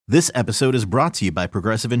This episode is brought to you by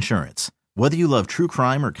Progressive Insurance. Whether you love true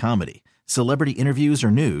crime or comedy, celebrity interviews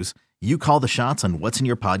or news, you call the shots on what's in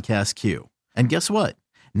your podcast queue. And guess what?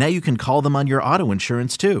 Now you can call them on your auto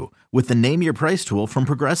insurance too with the Name Your Price tool from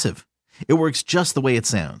Progressive. It works just the way it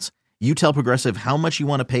sounds. You tell Progressive how much you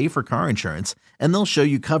want to pay for car insurance, and they'll show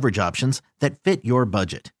you coverage options that fit your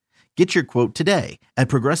budget. Get your quote today at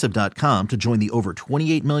Progressive.com to join the over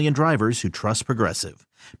 28 million drivers who trust Progressive.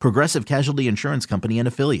 Progressive Casualty Insurance Company and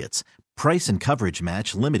Affiliates. Price and coverage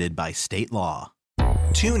match limited by state law.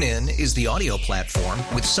 TuneIn is the audio platform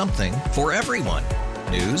with something for everyone.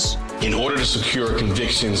 News. In order to secure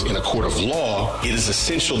convictions in a court of law, it is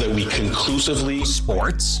essential that we conclusively.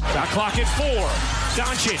 Sports. Shot clock at 4.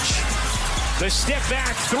 Doncic. The step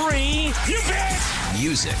back 3. You bet.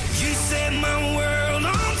 Music. You set my world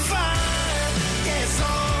on fire. Yes,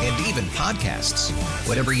 and even podcasts.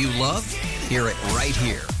 Whatever you love, hear it right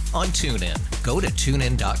here on TuneIn. Go to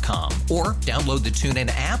TuneIn.com or download the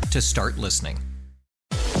TuneIn app to start listening.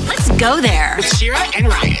 Let's go there. With Shira and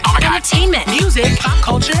Ryan. Oh my God. Entertainment. Music. Pop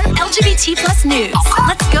culture. LGBT plus news.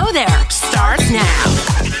 Let's go there. Starts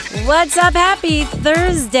now. What's up? Happy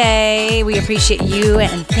Thursday. We appreciate you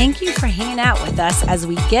and thank you for hanging out with us as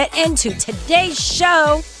we get into today's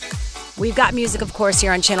show. We've got music, of course,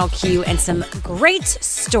 here on Channel Q and some great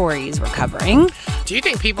stories we're covering. Do you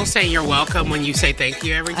think people say you're welcome when you say thank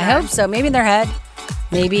you every time? I hope so. Maybe in their head.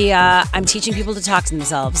 Maybe I'm teaching people to talk to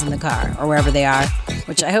themselves in the car or wherever they are,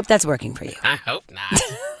 which I hope that's working for you. I hope not.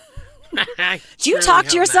 Do you talk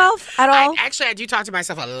to yourself at all? I do talk to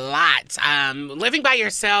myself a lot. Living by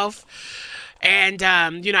yourself, and,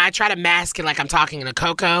 I try to mask it like I'm talking to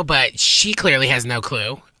Coco, but she clearly has no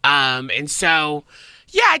clue. And so,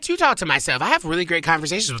 yeah, I do talk to myself. I have really great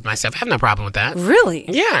conversations with myself. I have no problem with that. Really?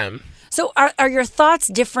 Yeah. So are your thoughts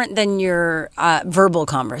different than your verbal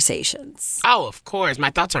conversations? Oh, of course. My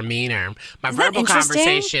thoughts are meaner. My verbal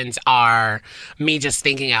conversations are me just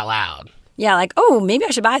thinking out loud. Yeah, like, oh, maybe I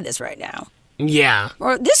should buy this right now. Yeah.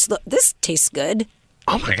 Or this tastes good.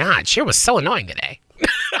 Oh, my God. She was so annoying today.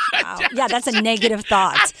 Wow. Yeah, that's a negative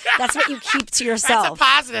thought. That's what you keep to yourself.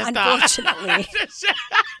 That's a positive unfortunately.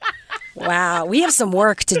 Wow, we have some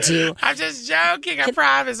work to do. I'm just joking. I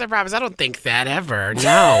promise. I don't think that ever.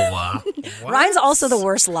 No. Ryan's also the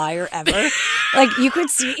worst liar ever. Like, you could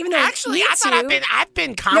see, even though actually, I thought I've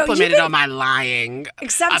been complimented on my lying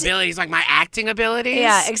abilities, like my acting abilities.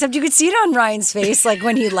 Yeah, except you could see it on Ryan's face, like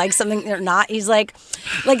when he likes something or not. He's like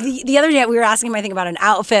the other day we were asking him, I think, about an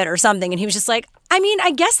outfit or something, and he was just like, I mean,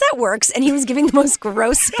 I guess that works. And he was giving the most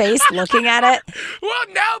gross face looking at it. Well,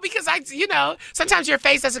 no, because sometimes your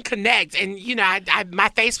face doesn't connect. And, my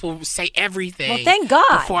face will say everything. Well, thank God.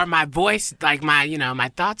 Before my voice, like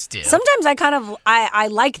my thoughts do. Sometimes I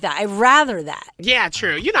like that. I rather that. Yeah,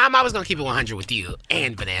 true. I'm always going to keep it 100 with you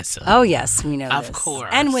and Vanessa. Oh, yes, we know Of this. course.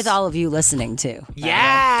 And with all of you listening, too.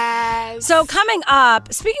 Yes. So coming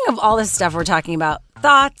up, speaking of all this stuff we're talking about,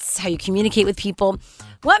 thoughts, how you communicate with people,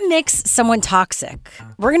 what makes someone toxic?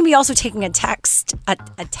 We're going to be also taking a test. We're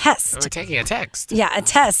taking a test. Yeah, a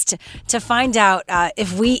test to find out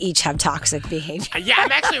if we each have toxic behavior. Yeah,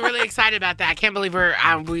 I'm actually really excited about that. I can't believe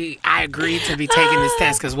I agreed to be taking this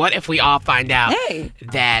test, because what if we all find out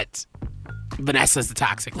that Vanessa's the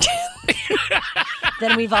toxic one?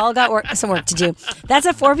 Then we've all got some work to do. That's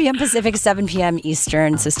at 4 p.m. Pacific, 7 p.m.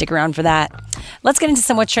 Eastern, so stick around for that. Let's get into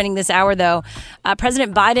some what's trending this hour, though.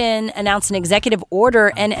 President Biden announced an executive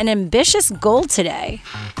order and an ambitious goal today.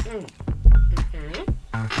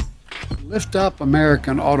 Lift up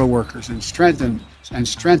American auto workers and strengthen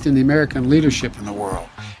the American leadership in the world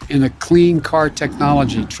in the clean car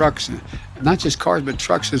technology, trucks, and not just cars, but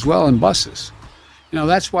trucks as well, and buses.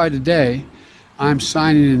 That's why today I'm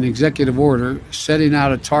signing an executive order setting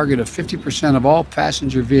out a target of 50% of all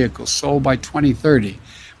passenger vehicles sold by 2030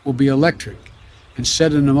 will be electric, and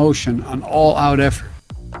set in motion an all-out effort.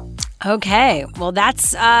 Okay, well,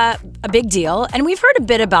 that's a big deal. And we've heard a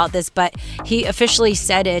bit about this, but he officially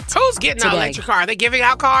said it Who's getting today. an electric car? Are they giving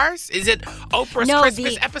out cars? Is it Oprah's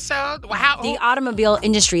Christmas episode? The automobile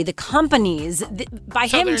industry, the companies, by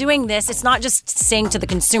him doing this, it's not just saying to the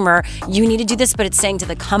consumer, you need to do this, but it's saying to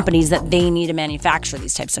the companies that they need to manufacture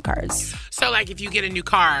these types of cars. So, like, if you get a new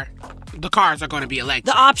car, the cars are going to be electric.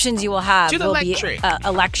 The options you will have will electric. be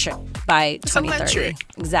electric by 2030. Electric.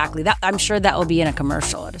 Exactly. I'm sure that will be in a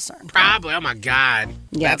commercial at a certain point. Probably. Oh, my God.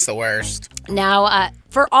 Yeah. That's the worst. Now,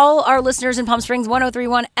 for all our listeners in Palm Springs,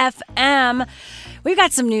 103.1 FM, we've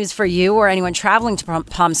got some news for you or anyone traveling to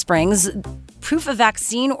Palm Springs. Proof of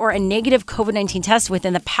vaccine or a negative COVID-19 test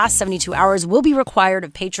within the past 72 hours will be required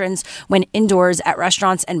of patrons when indoors at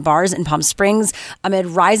restaurants and bars in Palm Springs amid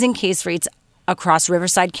rising case rates across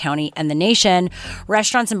Riverside County and the nation.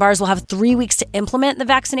 Restaurants and bars will have 3 weeks to implement the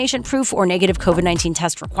vaccination proof or negative COVID-19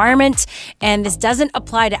 test requirement. And this doesn't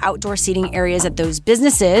apply to outdoor seating areas at those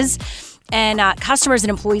businesses. And customers and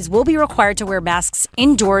employees will be required to wear masks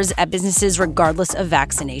indoors at businesses regardless of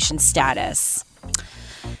vaccination status.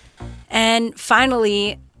 And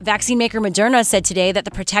finally, vaccine maker Moderna said today that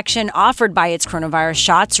the protection offered by its coronavirus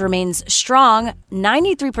shots remains strong,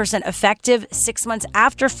 93% effective 6 months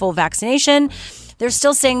after full vaccination. They're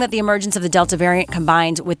still saying that the emergence of the Delta variant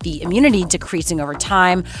combined with the immunity decreasing over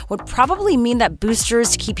time would probably mean that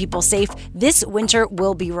boosters to keep people safe this winter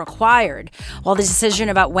will be required. While the decision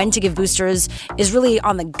about when to give boosters is really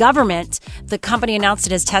on the government, the company announced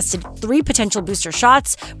it has tested 3 potential booster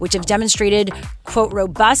shots, which have demonstrated, quote,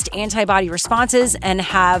 robust antibody responses and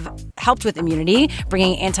have helped with immunity,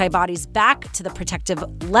 bringing antibodies back to the protective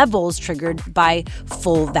levels triggered by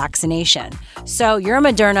full vaccination. So you're a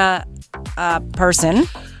Moderna person.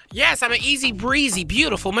 Yes, I'm an easy breezy,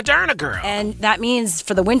 beautiful Moderna girl. And that means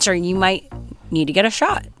for the winter, you might need to get a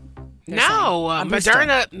shot. No,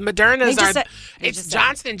 Moderna's it's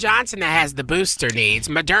Johnson & Johnson that has the booster needs.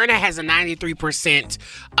 Moderna has a 93%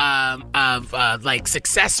 of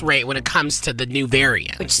success rate when it comes to the new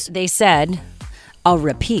variant. Which they said, I'll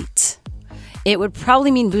repeat, it would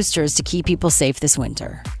probably mean boosters to keep people safe this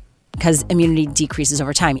winter because immunity decreases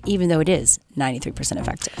over time, even though it is 93%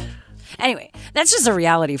 effective. Anyway, that's just a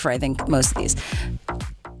reality for, I think, most of these.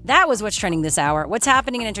 That was what's trending this hour. What's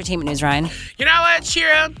happening in entertainment news, Ryan? You know what,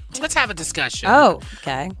 Shira? Let's have a discussion. Oh,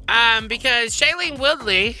 okay. Because Shailene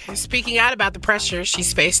Woodley is speaking out about the pressure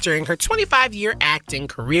she's faced during her 25-year acting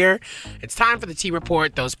career. It's time for the T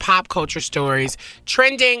Report, those pop culture stories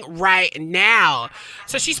trending right now.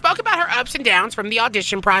 So she spoke about her ups and downs from the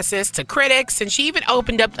audition process to critics, and she even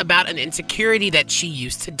opened up about an insecurity that she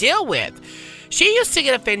used to deal with. She used to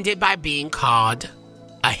get offended by being called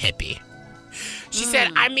a hippie. She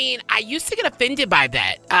said, I used to get offended by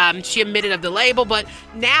that. She admitted of the label, but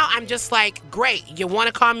now I'm just like, great, you want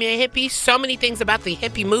to call me a hippie? So many things about the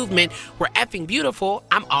hippie movement were effing beautiful.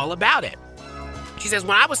 I'm all about it. She says,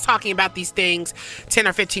 when I was talking about these things 10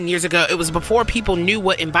 or 15 years ago, it was before people knew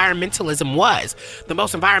what environmentalism was. The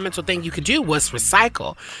most environmental thing you could do was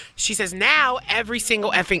recycle. She says, now every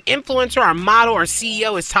single effing influencer or model or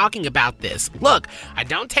CEO is talking about this. Look, I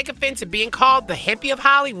don't take offense at being called the hippie of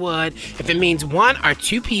Hollywood if it means 1 or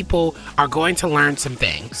 2 people are going to learn some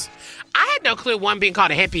things. I had no clue being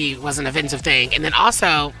called a hippie was an offensive thing. And then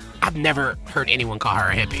also, I've never heard anyone call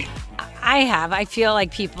her a hippie. I have. I feel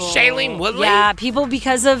like people... Shailene Woodley? Yeah, people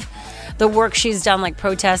because of the work she's done, like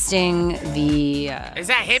protesting the... Is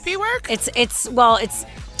that hippie work? It's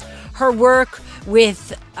her work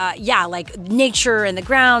with, like nature and the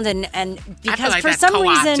ground and because I feel like for that's some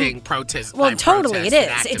co-opting reason... protest. Well, totally, it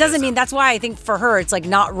is. It doesn't mean that's why I think for her it's like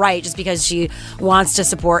not right just because she wants to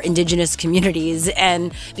support indigenous communities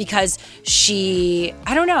and because she...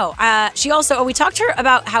 I don't know. She also... we talked to her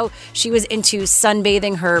about how she was into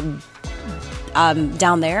sunbathing her...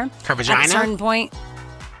 down there. Her vagina? At a certain point.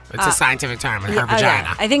 It's a scientific term, her vagina.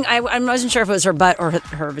 Yeah. I think I wasn't sure if it was her butt or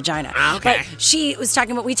her vagina. Okay. But she was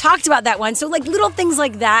talking about, we talked about that one. So like little things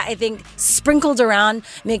like that, I think sprinkled around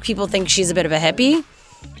make people think she's a bit of a hippie.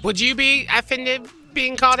 Would you be offended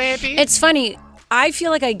being called a hippie? It's funny. I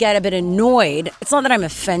feel like I get a bit annoyed. It's not that I'm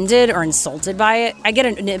offended or insulted by it. I get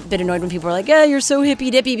a bit annoyed when people are like, yeah, you're so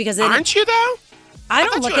hippie dippy because aren't you though? I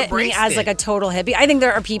don't look at me as like a total hippie. I think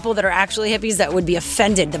there are people that are actually hippies that would be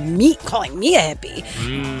offended calling me a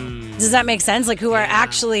hippie. Does that make sense? Like who are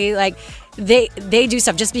actually like they do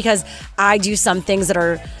stuff just because I do some things that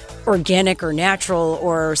are organic or natural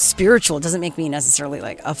or spiritual doesn't make me necessarily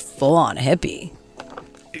like a full-on hippie.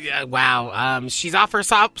 Yeah, wow. She's off her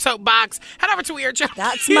soapbox. Head over to WeAreJoe.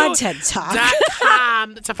 That's my TED Talk.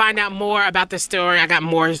 to find out more about this story. I got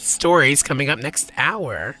more stories coming up next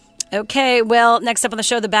hour. Okay, well, next up on the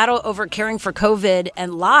show, the battle over caring for COVID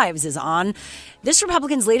and lives is on. This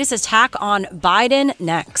Republican's latest attack on Biden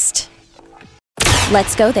next.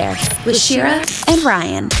 Let's go there with Shira and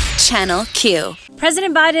Ryan. Channel Q.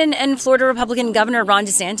 President Biden and Florida Republican Governor Ron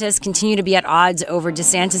DeSantis continue to be at odds over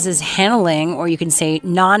DeSantis' handling, or you can say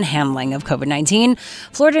non-handling, of COVID-19.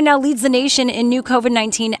 Florida now leads the nation in new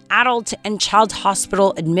COVID-19 adult and child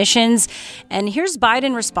hospital admissions. And here's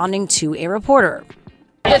Biden responding to a reporter.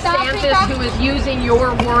 DeSantis, who is using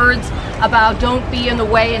your words about don't be in the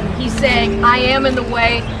way, and he's saying I am in the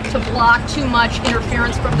way to block too much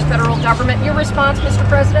interference from the federal government. Your response, Mr.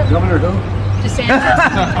 President? Governor who?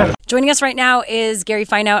 DeSantis. Joining us right now is Gary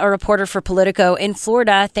Fineout, a reporter for Politico in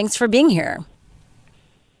Florida. Thanks for being here.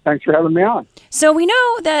 Thanks for having me on. So we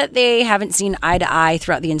know that they haven't seen eye to eye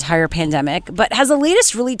throughout the entire pandemic, but has the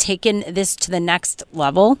latest really taken this to the next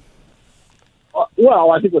level?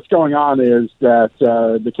 Well, I think what's going on is that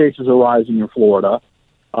the cases are rising in Florida.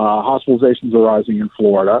 Hospitalizations are rising in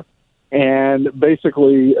Florida. And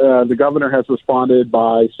basically, the governor has responded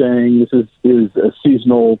by saying this is a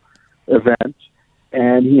seasonal event,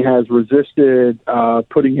 and he has resisted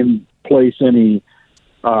putting in place any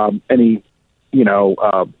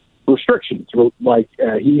restrictions. Like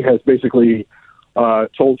he has basically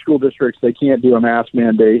told school districts they can't do a mask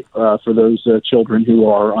mandate for those children who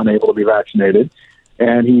are unable to be vaccinated,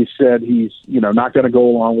 and he said he's not going to go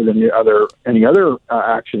along with any other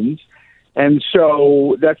actions. And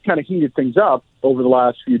so that's kind of heated things up over the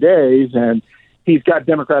last few days, and he's got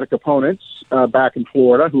Democratic opponents back in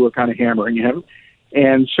Florida who are kind of hammering him.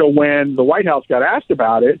 And so when the White House got asked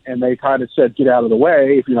about it, and they kind of said, get out of the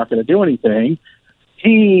way if you're not going to do anything,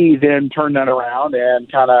 he then turned that around and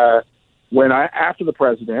kind of went after the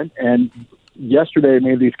president, and yesterday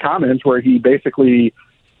made these comments where he basically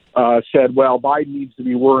said, well, Biden needs to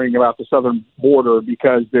be worrying about the southern border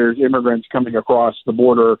because there's immigrants coming across the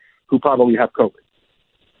border who probably have COVID.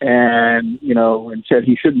 And said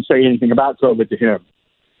he shouldn't say anything about COVID to him.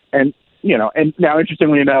 And now,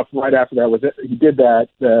 interestingly enough, right after that he did that,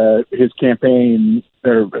 his campaign,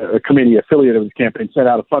 or a committee affiliate of his campaign, sent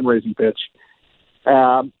out a fundraising pitch.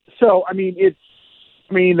 The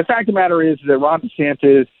fact of the matter is that Ron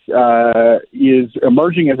DeSantis is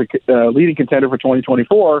emerging as a leading contender for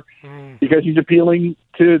 2024 because he's appealing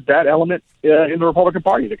to that element in the Republican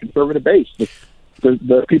Party, the conservative base,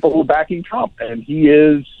 the people who are backing Trump, and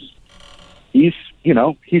he's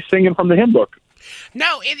singing from the hymn book.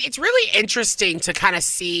 No, it's really interesting to kind of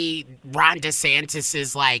see Ron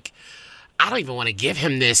DeSantis's, I don't even want to give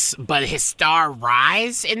him this, but his star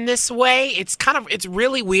rise in this way. It's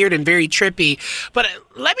really weird and very trippy. But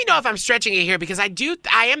let me know if I'm stretching it here, because I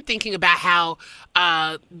am thinking about how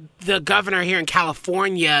the governor here in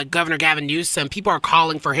California, Governor Gavin Newsom, people are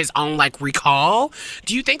calling for his own recall.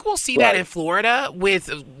 Do you think we'll see that in Florida with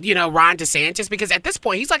Ron DeSantis? Because at this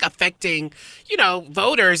point he's affecting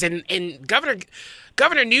voters, and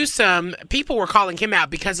Governor Newsom, people were calling him out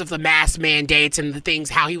because of the mask mandates and the things,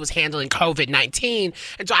 how he was handling COVID-19.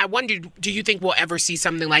 And so I wondered, do you think we'll ever see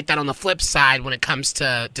something like that on the flip side when it comes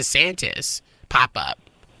to DeSantis pop up?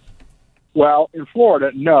 Well, in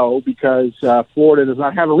Florida, no, because Florida does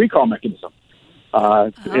not have a recall mechanism.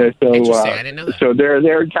 Interesting. I didn't know that. So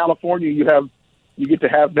there in California, you get to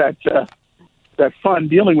have that fun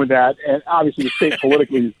dealing with that, and obviously the state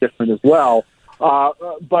politically is different as well.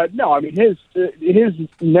 But no, his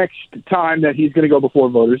next time that he's going to go before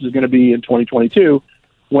voters is going to be in 2022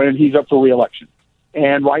 when he's up for re-election.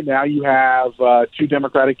 And right now you have two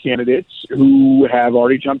Democratic candidates who have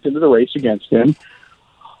already jumped into the race against him.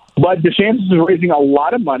 But DeSantis is raising a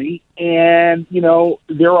lot of money, and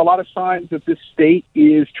there are a lot of signs that this state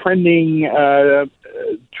is trending to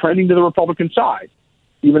the Republican side.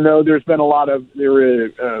 Even though there's been a lot of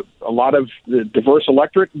the diverse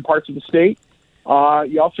electorate in parts of the state.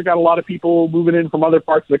 You also got a lot of people moving in from other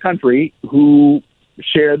parts of the country who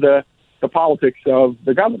share the politics of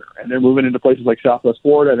the governor, and they're moving into places like Southwest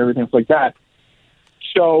Florida and everything like that.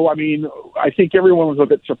 So, I think everyone was a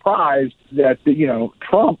bit surprised that,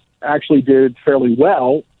 Trump actually did fairly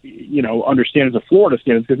well, under standards of Florida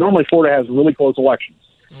standards, because normally Florida has really close elections.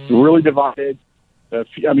 It's really divided.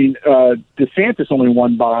 DeSantis only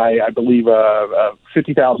won by, I believe,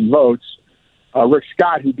 50,000 votes. Rick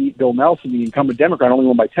Scott, who beat Bill Nelson, the incumbent Democrat, only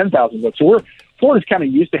won by 10,000 votes. So Florida's kind of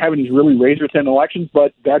used to having these really razor-thin elections,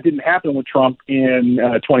 but that didn't happen with Trump in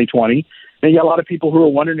 2020. And you got a lot of people who are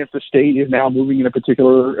wondering if the state is now moving in a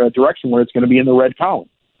particular direction where it's going to be in the red column.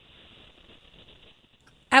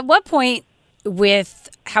 At what point, with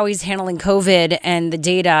how he's handling COVID and the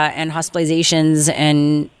data and hospitalizations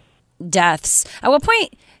and deaths, at what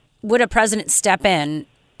point would a president step in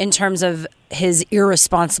terms of his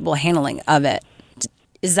irresponsible handling of it?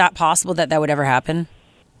 Is that possible that would ever happen?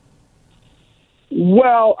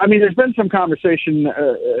 Well, there's been some conversation.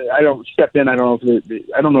 I don't step in. I don't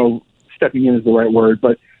know if stepping in is the right word,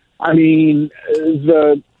 but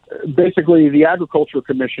basically the agriculture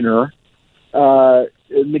commissioner,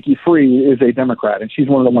 Nikki Free, is a Democrat, and she's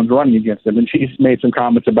one of the ones running against him. And she's made some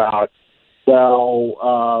comments about,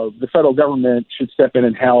 the federal government should step in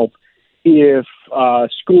and help if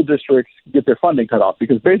school districts get their funding cut off,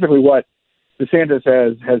 because basically what DeSantis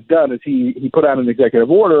has done is he put out an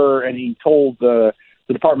executive order, and he told the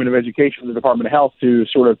Department of Education, the Department of Health, to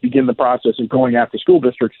sort of begin the process of going after school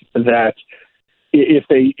districts that if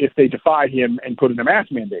they defied him and put in a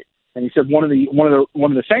mask mandate. And he said one of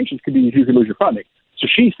the sanctions could be you could lose your funding. So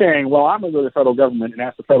she's saying, well, I'm going to go to the federal government and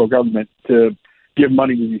ask the federal government to give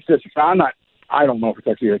money to these districts. I don't know if it's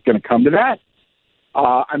actually going to come to that.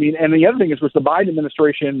 And the other thing is, which the Biden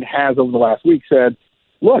administration has over the last week said,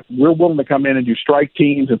 look, we're willing to come in and do strike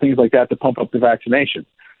teams and things like that to pump up the vaccination.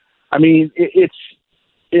 I mean, it's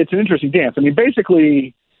an interesting dance. I mean,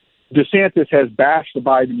 basically, DeSantis has bashed the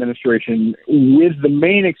Biden administration, with the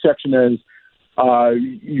main exception as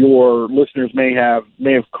your listeners may have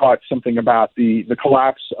caught something about the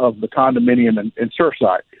collapse of the condominium in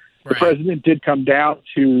Surfside. Right. The president did come down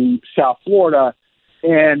to South Florida,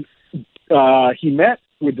 and he met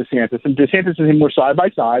with DeSantis, and DeSantis and him were side by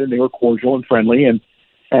side, and they were cordial and friendly and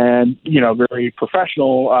very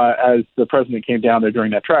professional as the president came down there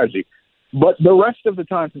during that tragedy. But the rest of the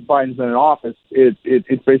time since Biden's been in office,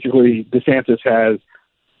 it's basically DeSantis has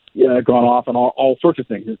gone off on all sorts of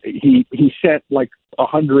things. He sent like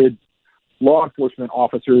 100 law enforcement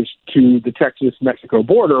officers to the Texas-Mexico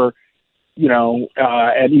border,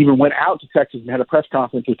 and even went out to Texas and had a press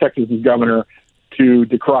conference with Texas's governor to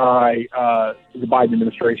decry the Biden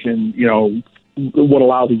administration, what a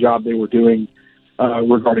lousy job they were doing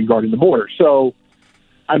regarding guarding the border. So,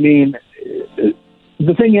 I mean,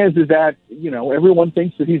 the thing is that, everyone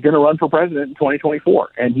thinks that he's going to run for president in 2024,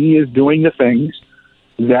 and he is doing the things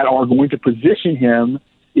that are going to position him,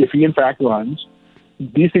 if he in fact runs,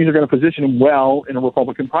 these things are going to position him well in a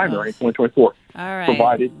Republican primary in 2024. All right.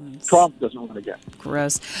 Provided Trump doesn't run again.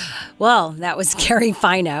 Gross. Well, that was Gary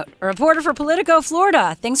Fineout, a reporter for Politico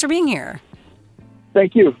Florida. Thanks for being here.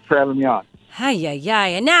 Thank you for having me on.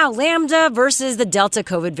 And now Lambda versus the Delta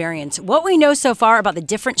COVID variant. What we know so far about the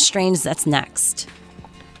different strains, that's next.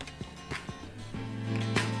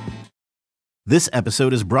 This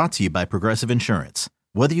episode is brought to you by Progressive Insurance.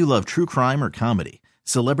 Whether you love true crime or comedy,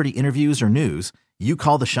 celebrity interviews or news, you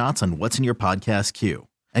call the shots on what's in your podcast queue.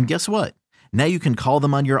 And guess what? Now you can call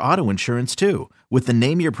them on your auto insurance too, with the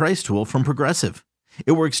Name Your Price tool from Progressive.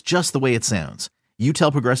 It works just the way it sounds. You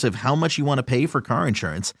tell Progressive how much you want to pay for car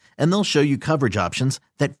insurance, and they'll show you coverage options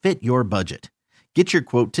that fit your budget. Get your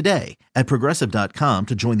quote today at Progressive.com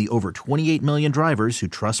to join the over 28 million drivers who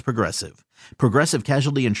trust Progressive. Progressive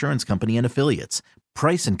Casualty Insurance Company and Affiliates.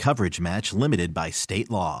 Price and coverage match limited by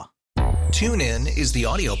state law. TuneIn is the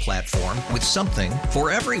audio platform with something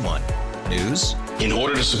for everyone. News. In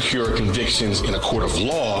order to secure convictions in a court of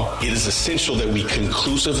law, it is essential that we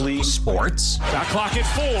conclusively. Sports. Shot clock at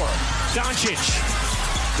 4.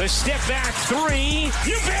 Doncic. The step back 3.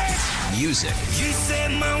 You bet. Music. You set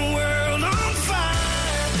my world on fire.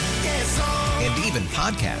 Yes, and even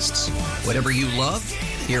podcasts. Whatever you love,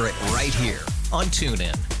 hear it right here on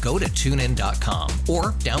TuneIn. Go to TuneIn.com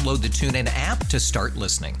or download the TuneIn app to start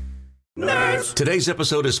listening. Nerds. Today's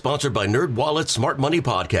episode is sponsored by NerdWallet's Smart Money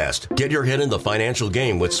Podcast. Get your head in the financial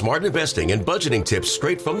game with smart investing and budgeting tips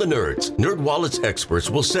straight from the nerds. NerdWallet's experts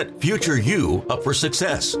will set future you up for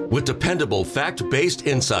success with dependable, fact-based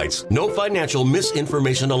insights. No financial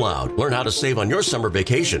misinformation allowed. Learn how to save on your summer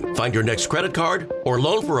vacation, find your next credit card, or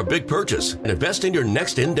loan for a big purchase, and invest in your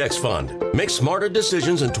next index fund. Make smarter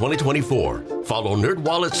decisions in 2024. Follow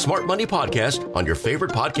NerdWallet's Smart Money Podcast on your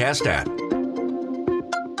favorite podcast app.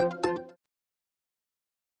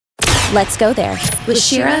 Let's go there with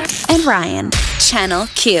Shira and Ryan. Channel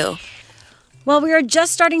Q. Well, we are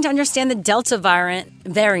just starting to understand the Delta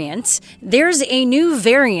variant. There's a new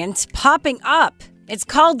variant popping up. It's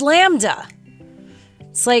called Lambda.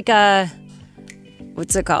 It's like,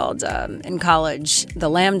 what's it called in college? The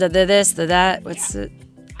Lambda, the this, the that. What's it?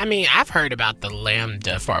 I mean, I've heard about the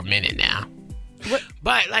Lambda for a minute now. What?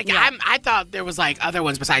 But I thought there was other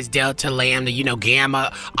ones besides Delta, Lambda,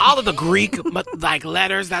 Gamma, all of the Greek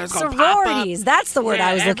letters that was going to pop up. Sororities, that's the word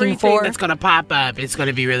I was looking for. Everything that's going to pop up, it's going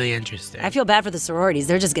to be really interesting. I feel bad for the sororities.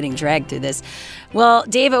 They're just getting dragged through this. Well,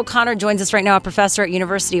 Dave O'Connor joins us right now, a professor at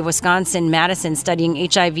University of Wisconsin-Madison studying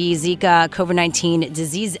HIV, Zika, COVID-19,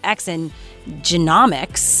 disease X, and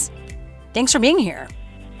genomics. Thanks for being here.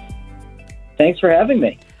 Thanks for having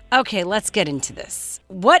me. Okay, let's get into this.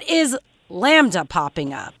 What is Lambda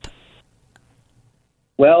popping up?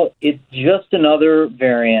 Well, it's just another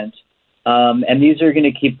variant, and these are going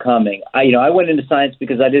to keep coming. I went into science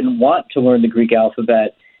because I didn't want to learn the Greek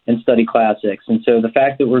alphabet and study classics, and so the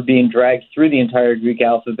fact that we're being dragged through the entire Greek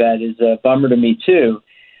alphabet is a bummer to me too.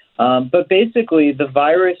 But basically, the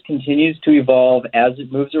virus continues to evolve as it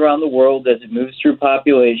moves around the world, as it moves through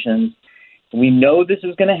populations. We know this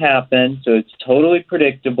is going to happen, so it's totally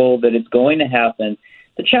predictable that it's going to happen.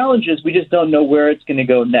 The challenge is we just don't know where it's going to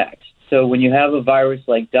go next. So when you have a virus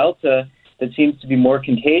like Delta that seems to be more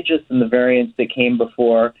contagious than the variants that came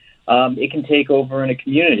before, it can take over in a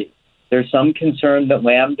community. There's some concern that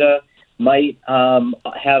Lambda might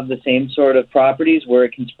have the same sort of properties where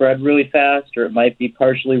it can spread really fast, or it might be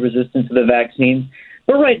partially resistant to the vaccine.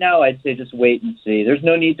 But right now, I'd say just wait and see. There's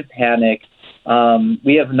no need to panic.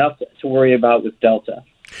 We have enough to worry about with Delta.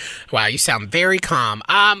 Wow, you sound very calm.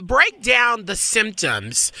 Break down the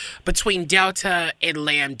symptoms between Delta and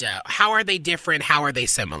Lambda. How are they different? How are they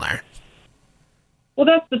similar? Well,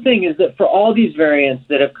 that's the thing, is that for all these variants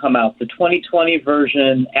that have come out, the 2020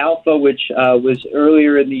 version, Alpha, which was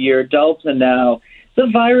earlier in the year, Delta now, the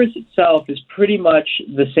virus itself is pretty much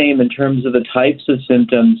the same in terms of the types of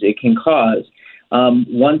symptoms it can cause.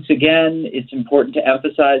 Once again, it's important to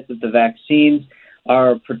emphasize that the vaccines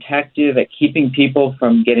are protective at keeping people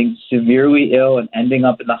from getting severely ill and ending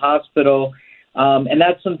up in the hospital. And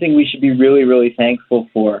that's something we should be really, really thankful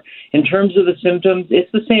for. In terms of the symptoms,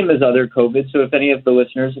 it's the same as other COVID. So if any of the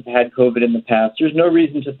listeners have had COVID in the past, there's no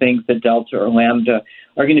reason to think that Delta or Lambda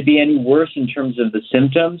are going to be any worse in terms of the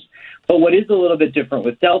symptoms. But what is a little bit different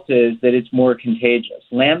with Delta is that it's more contagious.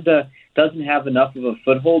 Lambda doesn't have enough of a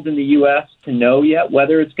foothold in the U.S. to know yet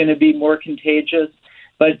whether it's going to be more contagious.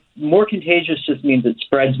 But more contagious just means it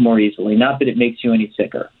spreads more easily, not that it makes you any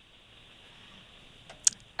sicker.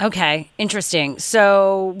 Okay, interesting.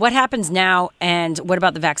 So what happens now, and what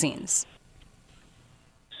about the vaccines?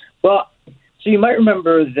 Well, so you might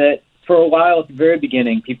remember that for a while at the very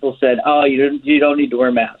beginning, people said, oh, you don't need to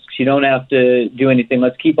wear masks. You don't have to do anything.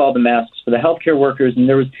 Let's keep all the masks for the healthcare workers. And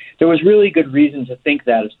there was really good reason to think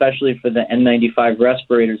that, especially for the N95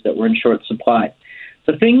 respirators that were in short supply.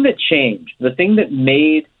 The thing that changed, the thing that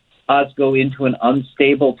made us go into an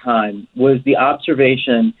unstable time, was the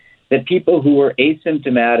observation that people who were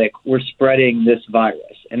asymptomatic were spreading this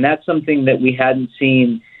virus. And that's something that we hadn't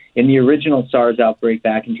seen in the original SARS outbreak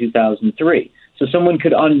back in 2003. So someone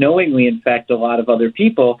could unknowingly infect a lot of other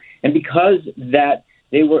people, and because that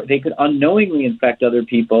they could unknowingly infect other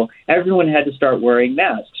people, everyone had to start wearing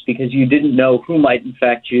masks because you didn't know who might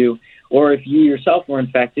infect you, or if you yourself were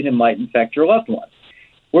infected, it might infect your loved ones.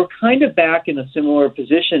 We're kind of back in a similar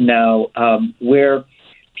position now, where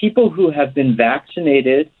people who have been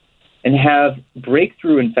vaccinated and have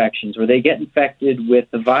breakthrough infections where they get infected with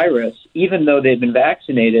the virus, even though they've been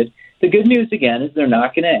vaccinated, the good news, again, is they're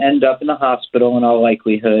not going to end up in the hospital in all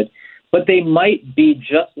likelihood, but they might be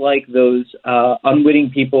just like those unwitting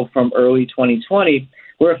people from early 2020,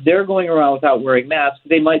 where if they're going around without wearing masks,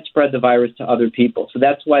 they might spread the virus to other people. So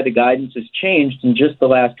that's why the guidance has changed in just the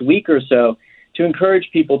last week or so to encourage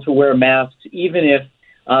people to wear masks even if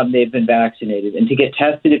they've been vaccinated, and to get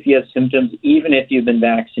tested if you have symptoms, even if you've been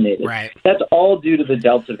vaccinated. Right. That's all due to the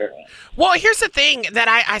Delta variant. Well, here's the thing that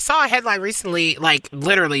I saw a headline recently, like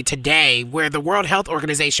literally today, where the World Health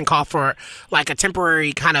Organization called for like a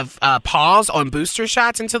temporary kind of pause on booster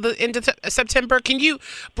shots until the end of September. Can you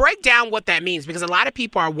break down what that means? Because a lot of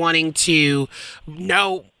people are wanting to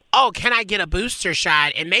know, oh, can I get a booster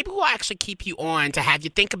shot? And maybe we'll actually keep you on to have you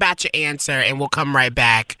think about your answer, and we'll come right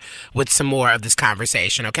back with some more of this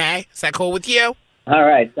conversation, okay? Is that cool with you? All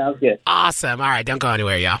right, sounds good. Awesome. All right, don't go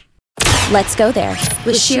anywhere, y'all. Let's go there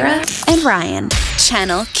with Shira and Ryan,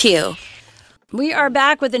 Channel Q. We are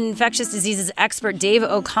back with an infectious diseases expert, Dave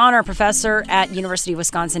O'Connor, professor at University of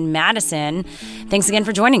Wisconsin-Madison. Thanks again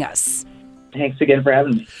for joining us. Thanks again for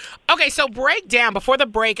having me. Okay, so break down. Before the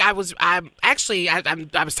break, I was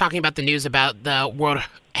talking about the news about the World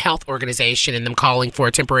Health Organization and them calling for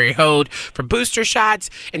a temporary hold for booster shots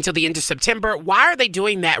until the end of September. Why are they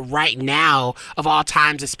doing that right now, of all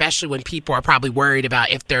times, especially when people are probably worried about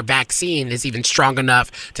if their vaccine is even strong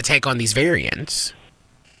enough to take on these variants?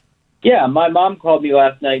 Yeah, my mom called me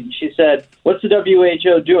last night and she said, what's the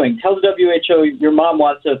WHO doing? Tell the WHO your mom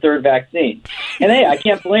wants a third vaccine. And hey, I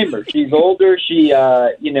can't blame her. She's older. She,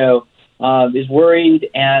 is worried.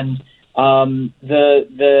 And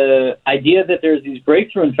the idea that there's these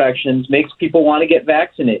breakthrough infections makes people want to get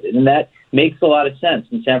vaccinated. And that makes a lot of sense.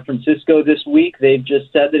 In San Francisco this week, they've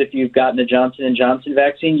just said that if you've gotten a Johnson & Johnson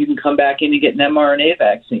vaccine, you can come back in and get an mRNA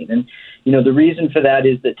vaccine. And, the reason for that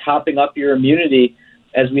is that topping up your immunity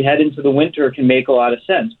as we head into the winter can make a lot of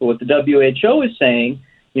sense. But what the WHO is saying,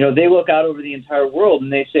 they look out over the entire world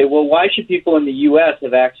and they say, well, why should people in the U.S.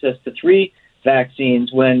 have access to 3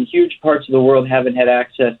 vaccines when huge parts of the world haven't had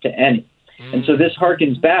access to any? And so this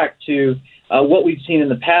harkens back to what we've seen in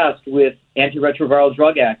the past with antiretroviral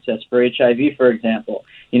drug access for HIV, for example.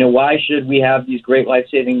 Why should we have these great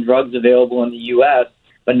life-saving drugs available in the U.S.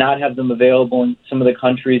 but not have them available in some of the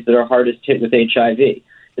countries that are hardest hit with HIV?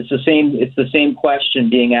 It's the same question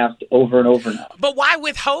being asked over and over now. But why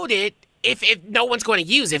withhold it if no one's going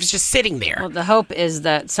to use it, if it's just sitting there. Well, the hope is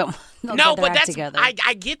that No, but that's together.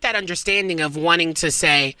 I get that understanding of wanting to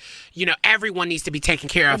say, everyone needs to be taken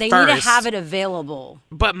care of They first. need to have it available.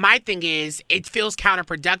 But my thing is, it feels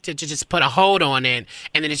counterproductive to just put a hold on it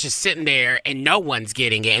and then it's just sitting there and no one's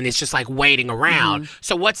getting it and it's just like waiting around.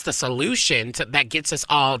 So what's the solution that gets us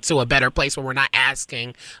all to a better place where we're not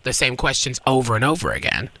asking the same questions over and over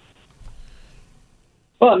again?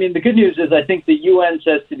 Well, I mean, the good news is I think the UN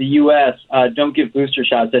says to the U.S., don't give booster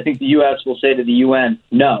shots. I think the U.S. will say to the UN,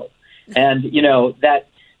 no. And,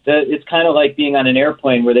 it's kind of like being on an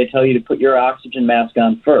airplane where they tell you to put your oxygen mask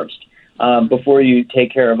on first before you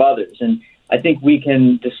take care of others. And I think we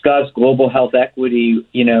can discuss global health equity,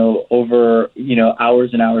 over,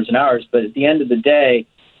 hours and hours and hours. But at the end of the day,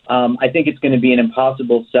 I think it's going to be an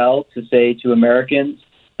impossible sell to say to Americans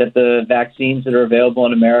that the vaccines that are available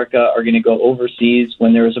in America are going to go overseas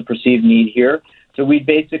when there is a perceived need here. So we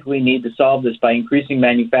basically need to solve this by increasing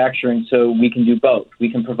manufacturing so we can do both.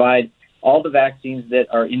 We can provide all the vaccines that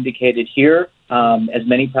are indicated here as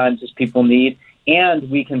many times as people need, and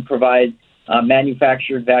we can provide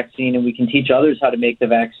manufactured vaccine, and we can teach others how to make the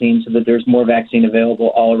vaccine so that there's more vaccine available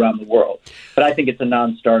all around the world. But I think it's a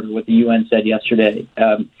non-starter what the UN said yesterday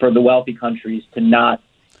for the wealthy countries to not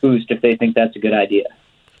boost if they think that's a good idea.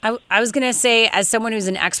 I was going to say, as someone who's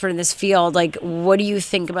an expert in this field, what do you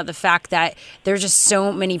think about the fact that there's just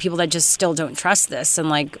so many people that just still don't trust this?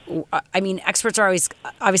 And experts are always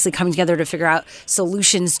obviously coming together to figure out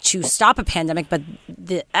solutions to stop a pandemic, but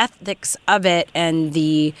the ethics of it and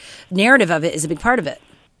the narrative of it is a big part of it.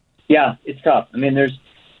 Yeah, it's tough. I mean,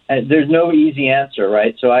 there's no easy answer,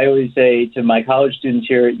 right? So I always say to my college students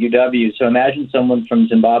here at UW, so imagine someone from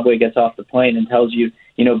Zimbabwe gets off the plane and tells you,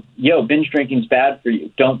 binge drinking's bad for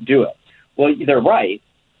you. Don't do it. Well, they're right,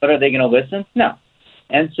 but are they going to listen? No.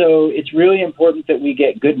 And so it's really important that we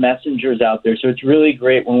get good messengers out there. So it's really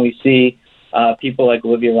great when we see people like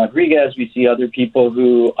Olivia Rodriguez, we see other people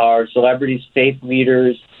who are celebrities, faith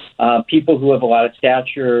leaders, people who have a lot of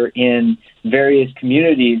stature in various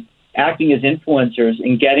communities acting as influencers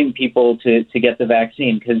and getting people to get the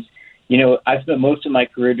vaccine. Because I've spent most of my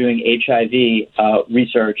career doing HIV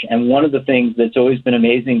research, and one of the things that's always been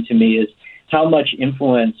amazing to me is how much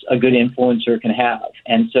influence a good influencer can have.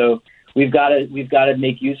 And so we've got to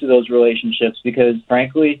make use of those relationships because,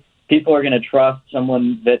 frankly, people are going to trust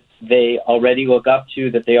someone that they already look up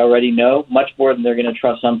to, that they already know, much more than they're going to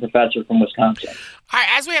trust some professor from Wisconsin. All right,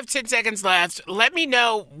 as we have 10 seconds left, let me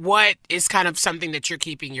know what is kind of something that you're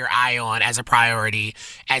keeping your eye on as a priority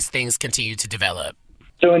as things continue to develop.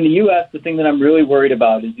 So in the U.S., the thing that I'm really worried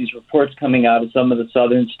about is these reports coming out of some of the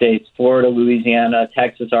southern states, Florida, Louisiana,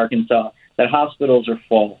 Texas, Arkansas, that hospitals are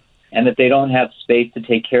full and that they don't have space to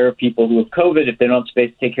take care of people who have COVID. If they don't have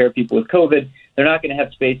space to take care of people with COVID, they're not going to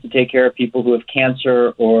have space to take care of people who have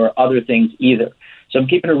cancer or other things either. So I'm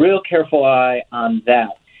keeping a real careful eye on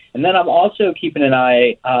that. And then I'm also keeping an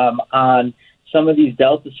eye on some of these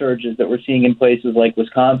Delta surges that we're seeing in places like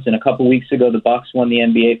Wisconsin. A couple weeks ago, the Bucks won the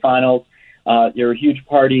NBA Finals. There were huge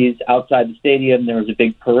parties outside the stadium. There was a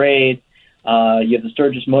big parade. You have the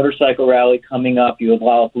Sturgis motorcycle rally coming up. You have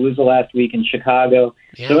Lollapalooza last week in Chicago.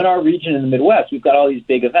 Yeah. So in our region in the Midwest, we've got all these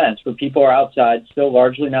big events where people are outside, still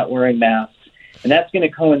largely not wearing masks. And that's going to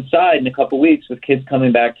coincide in a couple weeks with kids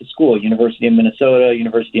coming back to school, University of Minnesota,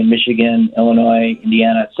 University of Michigan, Illinois,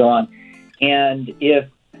 Indiana, and so on. And if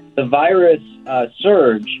the virus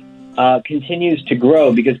surge continues to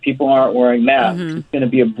grow because people aren't wearing masks, it's going to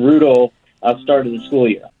be a brutal start of the school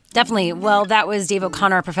year. Definitely. Well, that was Dave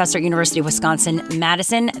O'Connor, professor at University of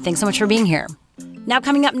Wisconsin-Madison. Thanks so much for being here. Now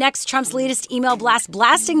coming up next, Trump's latest email blast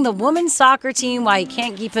blasting the women's soccer team while he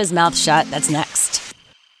can't keep his mouth shut. That's next.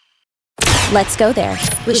 Let's go there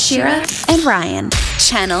with Shira and Ryan.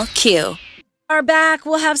 Channel Q. Are back.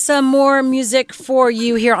 We'll have some more music for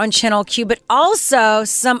you here on Channel Q, but also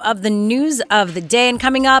some of the news of the day. And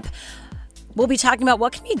coming up, we'll be talking about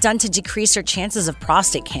what can be done to decrease your chances of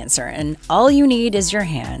prostate cancer. And all you need is your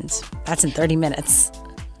hand. That's in 30 minutes.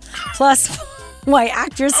 Plus, why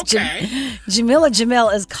actress Jamila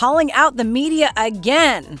Jamil is calling out the media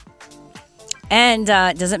again. And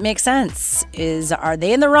does it make sense? Are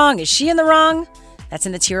they in the wrong? Is she in the wrong? That's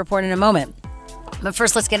in the T Report in a moment. But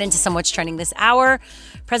first, let's get into some what's trending this hour.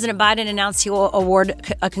 President Biden announced he will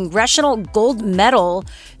award a congressional gold medal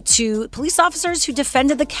to police officers who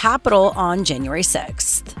defended the Capitol on January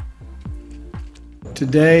 6th.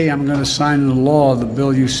 Today, I'm going to sign into law the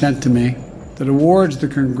bill you sent to me that awards the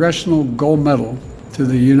Congressional Gold Medal to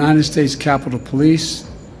the United States Capitol Police,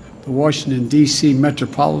 the Washington, D.C.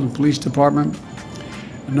 Metropolitan Police Department,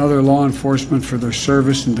 and other law enforcement for their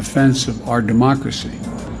service in defense of our democracy.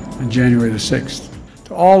 on January the 6th.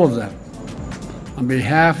 To all of them, on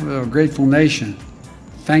behalf of a grateful nation,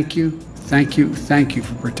 thank you, thank you, thank you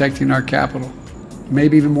for protecting our capital.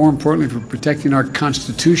 Maybe even more importantly, for protecting our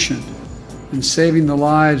Constitution and saving the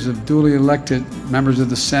lives of duly elected members of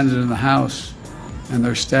the Senate and the House and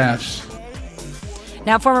their staffs.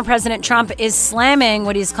 Now, former President Trump is slamming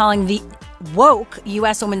what he's calling the woke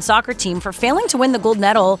U.S. women's soccer team for failing to win the gold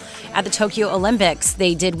medal at the Tokyo Olympics.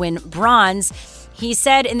 They did win bronze. He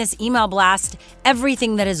said in this email blast,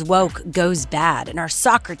 everything that is woke goes bad, and our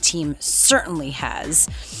soccer team certainly has.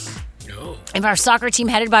 If our soccer team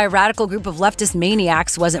headed by a radical group of leftist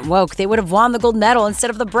maniacs wasn't woke, they would have won the gold medal instead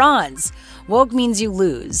of the bronze. Woke means you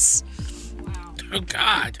lose. Oh,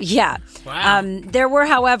 God. Yeah. Wow. There were,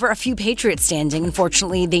 however, a few patriots standing.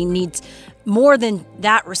 Unfortunately, they need more than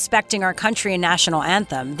that respecting our country and national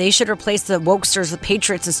anthem. They should replace the wokesters with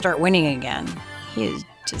patriots and start winning again. He is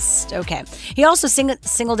just okay. He also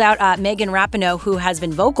singled out Megan Rapinoe, who has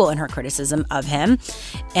been vocal in her criticism of him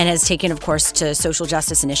and has taken, of course, to social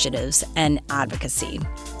justice initiatives and advocacy.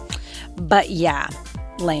 But yeah,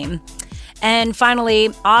 lame. And finally,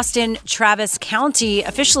 Austin Travis County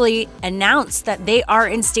officially announced that they are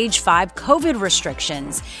in stage 5 COVID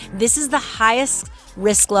restrictions. This is the highest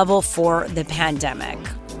risk level for the pandemic.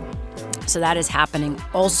 So that is happening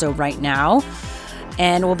also right now.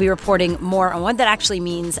 And we'll be reporting more on what that actually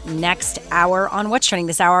means next hour on What's Trending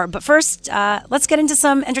This Hour. But first, let's get into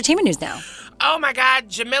some entertainment news now. Oh my God,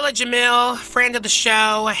 Jamila Jamil, friend of the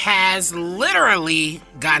show, has literally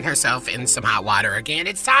gotten herself in some hot water again.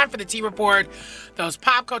 It's time for the Tea Report, those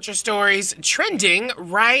pop culture stories trending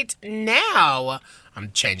right now.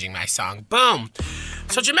 I'm changing my song. Boom.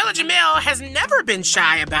 So Jamila Jamil has never been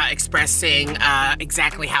shy about expressing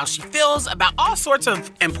exactly how she feels about all sorts of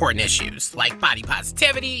important issues, like body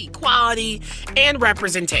positivity, equality, and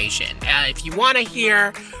representation. If you want to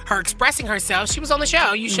hear her expressing herself, she was on the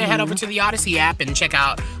show. You should head over to the Odyssey app and check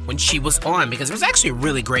out when she was on, because it was actually a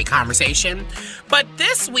really great conversation. But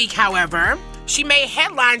this week, however, she made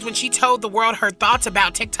headlines when she told the world her thoughts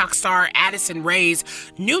about TikTok star Addison Rae's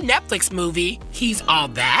new Netflix movie, He's All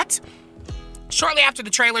That. Shortly after the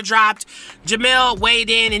trailer dropped, Jamil weighed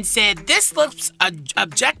in and said, "This looks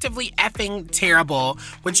objectively effing terrible,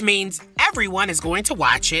 which means everyone is going to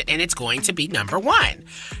watch it and it's going to be number one."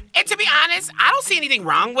 And to be honest, I don't see anything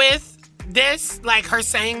wrong with this, like her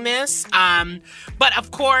saying this. But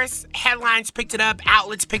of course, headlines picked it up,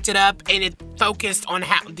 outlets picked it up, and it focused on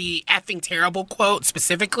how the effing terrible quote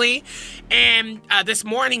specifically. And this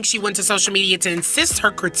morning, she went to social media to insist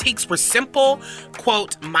her critiques were simple,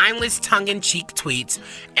 quote, mindless tongue-in-cheek tweets,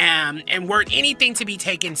 and weren't anything to be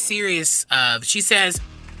taken serious of. She says,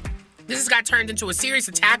 "This has got turned into a serious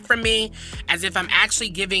attack from me, as if I'm actually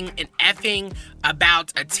giving an effing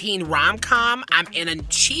about a teen rom-com. I'm in a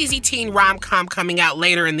cheesy teen rom-com coming out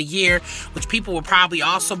later in the year, which people will probably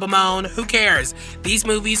also bemoan. Who cares? These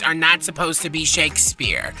movies are not supposed to be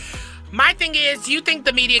Shakespeare." My thing is, do you think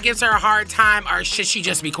the media gives her a hard time, or should she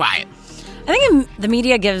just be quiet? I think the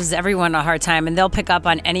media gives everyone a hard time, and they'll pick up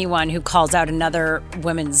on anyone who calls out another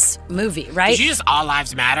women's movie, right? Did you just all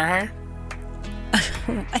lives matter her?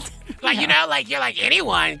 Like, you know, like, you're like,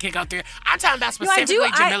 anyone can go through. I'm talking about specifically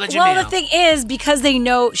Jamila Jamil. Well, the thing is, because they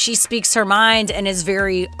know she speaks her mind and is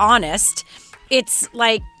very honest, it's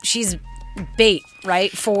like she's bait,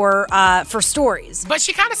 right, for stories. But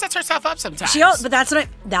she kind of sets herself up sometimes. But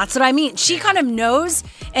that's what I mean. She kind of knows,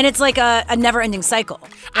 and it's like a never-ending cycle,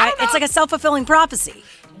 right? It's like a self-fulfilling prophecy.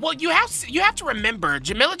 Well, you have to remember,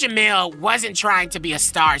 Jamila Jamil wasn't trying to be a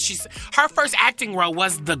star. Her first acting role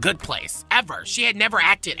was The Good Place, ever. She had never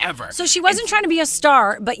acted ever. So she wasn't trying to be a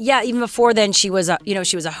star, but yeah, even before then, she was a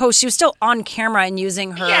host. She was still on camera and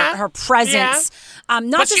using her presence.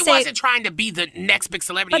 But she wasn't trying to be the next big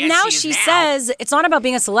celebrity. But now she says it's not about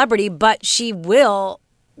being a celebrity, but she will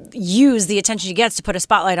use the attention she gets to put a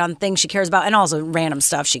spotlight on things she cares about, and also random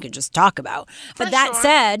stuff she could just talk about. But that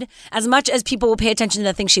said, as much as people will pay attention to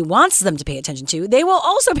the things she wants them to pay attention to, they will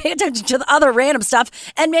also pay attention to the other random stuff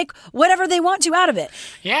and make whatever they want to out of it.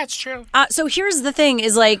 Yeah, it's true. So here's the thing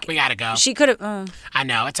is, like, we gotta go. She could have I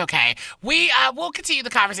know, it's okay. We'll continue the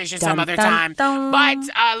conversation some other time. But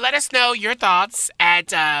let us know your thoughts at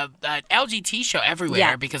LGT Show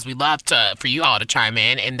everywhere, because we love for you all to chime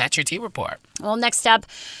in, and that's your Tea Report. Well, next up,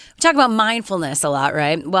 we talk about mindfulness a lot,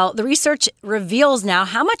 right? Well, the research reveals now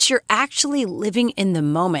how much you're actually living in the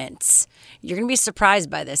moment. You're going to be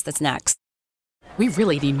surprised by this. That's next. We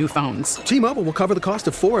really need new phones. T-Mobile will cover the cost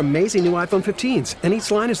of 4 amazing new iPhone 15s, and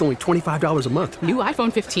each line is only $25 a month. New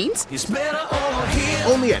iPhone 15s? It's better over here.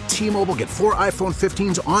 Only at T-Mobile, get 4 iPhone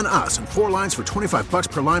 15s on us and 4 lines for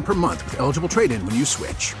 $25 per line per month with eligible trade-in when you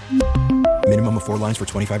switch. Minimum of 4 lines for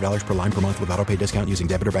 $25 per line per month with autopay discount using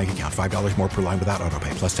debit or bank account. $5 more per line without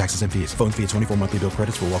autopay, plus taxes and fees. Phone fee at 24 monthly bill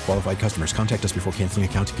credits for well-qualified customers. Contact us before canceling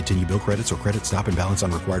account to continue bill credits or credit stop and balance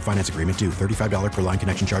on required finance agreement due. $35 per line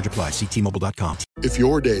connection charge applies. See T-Mobile.com. If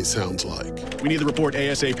your day sounds like... We need the report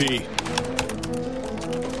ASAP.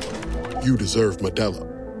 You deserve Modelo.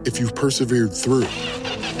 If you've persevered through...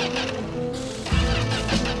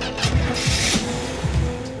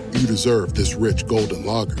 You deserve this rich golden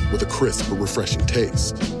lager with a crisp but refreshing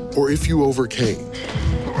taste. Or if you overcame. 2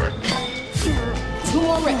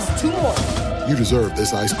 more reps, 2 more. You deserve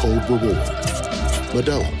this ice-cold reward.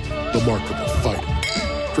 Modelo, the Remarkable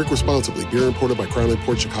Fighter. Drink responsibly. Beer imported by Crown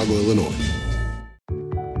Port Chicago, Illinois.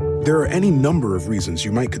 There are any number of reasons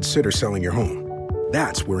you might consider selling your home.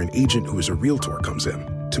 That's where an agent who is a realtor comes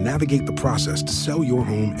in to navigate the process to sell your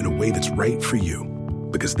home in a way that's right for you.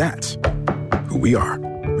 Because that's who we are.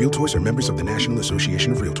 Realtors are members of the National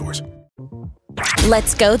Association of Realtors.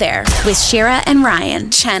 Let's go there with Shira and Ryan,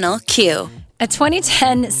 Channel Q. A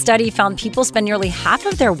 2010 study found people spend nearly half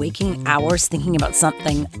of their waking hours thinking about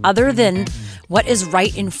something other than what is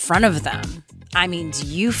right in front of them. I mean, do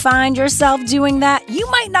you find yourself doing that? You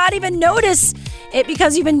might not even notice it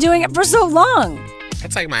because you've been doing it for so long.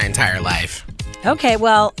 That's like my entire life. Okay,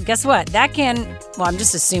 well, guess what? I'm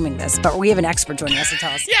just assuming this, but we have an expert joining us to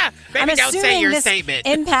tell us. Yeah, maybe don't say your statement.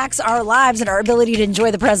 Impacts our lives and our ability to enjoy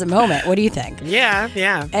the present moment. What do you think?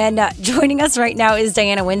 Yeah. And joining us right now is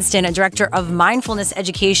Diana Winston, a director of mindfulness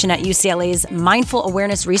education at UCLA's Mindful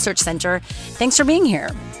Awareness Research Center. Thanks for being here.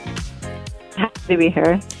 Happy to be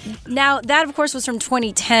here. Now, that, of course, was from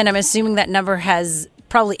 2010. I'm assuming that number has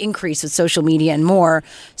probably increased with social media and more.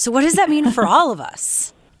 So what does that mean for all of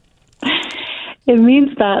us? It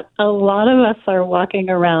means that a lot of us are walking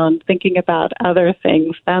around thinking about other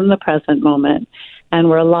things than the present moment. And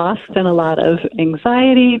we're lost in a lot of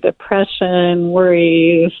anxiety, depression,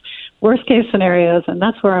 worries, worst case scenarios, and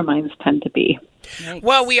that's where our minds tend to be.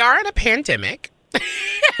 Well, we are in a pandemic.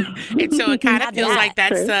 And so it kind of feels like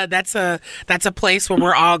that's a place where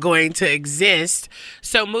we're all going to exist.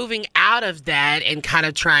 So moving out of that and kind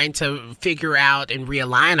of trying to figure out and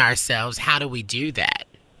realign ourselves, how do we do that?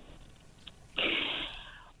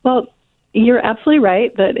 Well, you're absolutely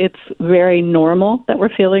right that it's very normal that we're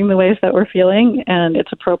feeling the ways that we're feeling, and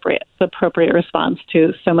it's appropriate. It's an appropriate response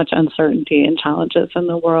to so much uncertainty and challenges in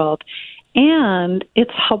the world. And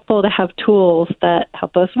it's helpful to have tools that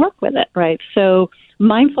help us work with it, right? So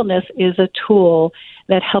mindfulness is a tool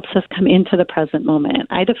that helps us come into the present moment.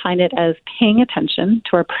 I define it as paying attention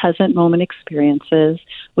to our present moment experiences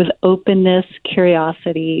with openness,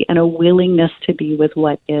 curiosity, and a willingness to be with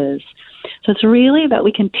what is. So it's really that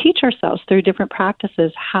we can teach ourselves through different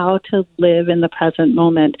practices how to live in the present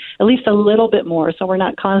moment, at least a little bit more, so we're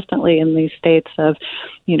not constantly in these states of,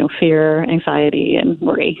 fear, anxiety, and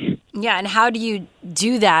worry. Yeah, and how do you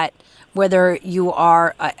do that, whether you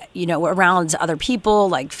are, around other people,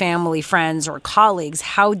 like family, friends, or colleagues?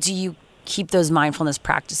 How do you keep those mindfulness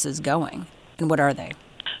practices going, and what are they?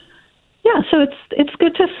 Yeah, so it's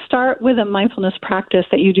good to start with a mindfulness practice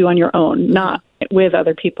that you do on your own, not with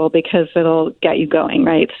other people, because it'll get you going,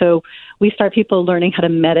 right? So we start people learning how to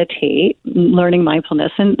meditate, learning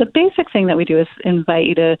mindfulness. And the basic thing that we do is invite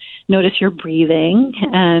you to notice your breathing.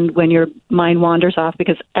 And when your mind wanders off,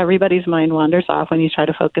 because everybody's mind wanders off when you try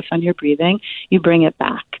to focus on your breathing, you bring it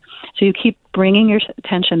back. So you keep bringing your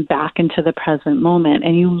attention back into the present moment,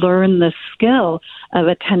 and you learn the skill of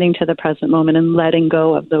attending to the present moment and letting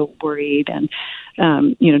go of the worried and,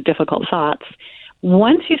 difficult thoughts.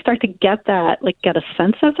 Once you start to get that, get a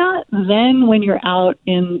sense of that, then when you're out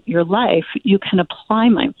in your life, you can apply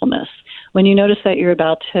mindfulness. When you notice that you're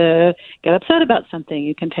about to get upset about something,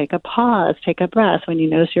 you can take a pause, take a breath. When you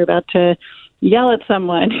notice you're about to yell at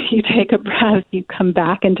someone, you take a breath, you come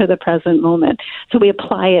back into the present moment. So we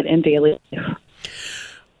apply it in daily life.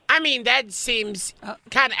 I mean, that seems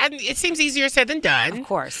it seems easier said than done. Of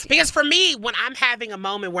course. Because for me, when I'm having a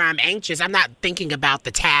moment where I'm anxious, I'm not thinking about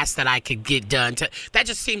the task that I could get done. That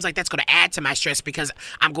just seems like that's going to add to my stress, because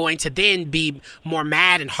I'm going to then be more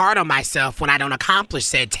mad and hard on myself when I don't accomplish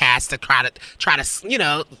said task to try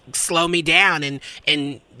to slow me down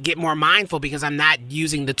and get more mindful, because I'm not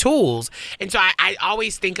using the tools. And so I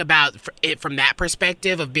always think about it from that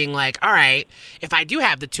perspective of being like, all right, if I do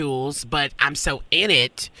have the tools, but I'm so in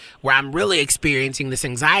it where I'm really experiencing this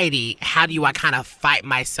anxiety, how do I kind of fight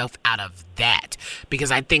myself out of that? Because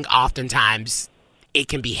I think oftentimes it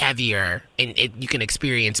can be heavier and you can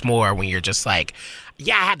experience more when you're just like,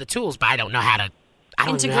 yeah, I have the tools, but I don't know how to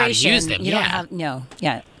use them.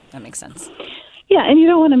 Yeah, that makes sense. Yeah, and you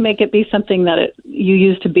don't want to make it be something that you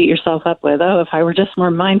use to beat yourself up with. Oh, if I were just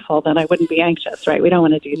more mindful, then I wouldn't be anxious, right? We don't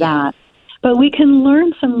want to do that. But we can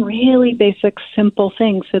learn some really basic, simple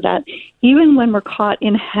things so that even when we're caught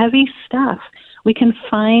in heavy stuff, we can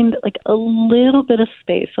find like a little bit of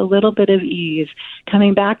space, a little bit of ease,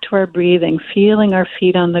 coming back to our breathing, feeling our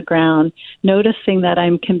feet on the ground, noticing that I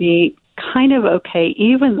can be kind of okay,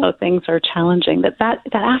 even though things are challenging, that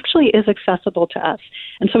actually is accessible to us.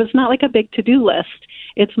 And so it's not like a big to-do list.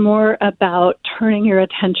 It's more about turning your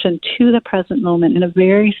attention to the present moment in a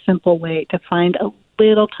very simple way to find a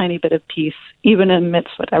little tiny bit of peace, even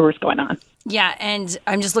amidst whatever's going on. Yeah, and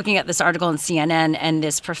I'm just looking at this article in CNN, and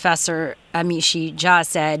this professor, Amishi Jha,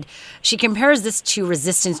 said she compares this to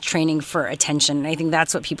resistance training for attention. And I think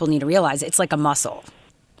that's what people need to realize. It's like a muscle.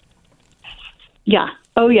 Yeah.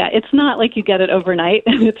 Oh, yeah. It's not like you get it overnight.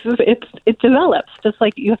 It develops, just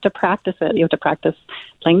like you have to practice it. You have to practice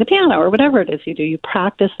playing the piano or whatever it is you do. You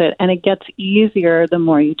practice it, and it gets easier the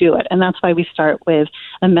more you do it. And that's why we start with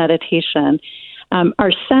a meditation.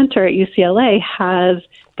 Our center at UCLA has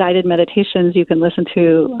guided meditations you can listen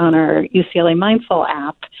to on our UCLA Mindful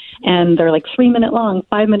app, and they're like 3-minute long,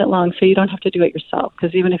 5-minute long, so you don't have to do it yourself,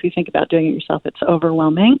 because even if you think about doing it yourself, it's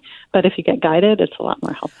overwhelming. But if you get guided, it's a lot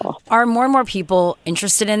more helpful. Are more and more people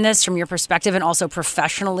interested in this from your perspective, and also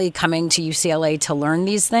professionally coming to UCLA to learn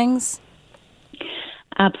these things?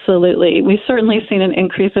 Absolutely. We've certainly seen an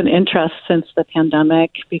increase in interest since the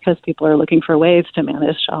pandemic because people are looking for ways to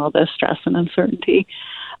manage all this stress and uncertainty.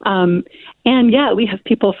 And yeah, we have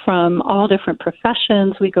people from all different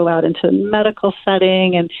professions. We go out into the medical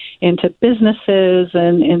setting and into businesses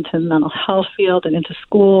and into the mental health field and into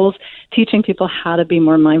schools, teaching people how to be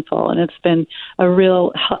more mindful. And it's been a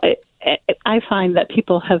real, I find that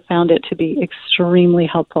people have found it to be extremely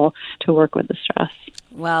helpful to work with the stress.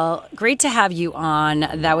 Well, great to have you on.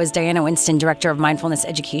 That was Diana Winston, Director of Mindfulness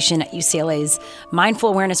Education at UCLA's Mindful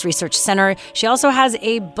Awareness Research Center. She also has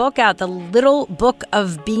a book out, The Little Book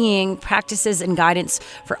of Being, Practices and Guidance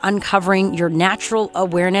for Uncovering Your Natural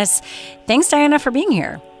Awareness. Thanks, Diana, for being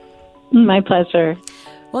here. My pleasure.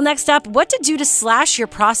 Well, next up, what to do to slash your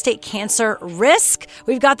prostate cancer risk?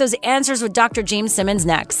 We've got those answers with Dr. James Simmons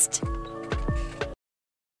next.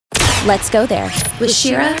 Let's go there with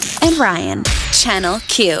Shira and Ryan, Channel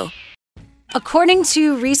Q. According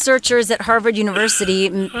to researchers at Harvard University,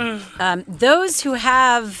 those who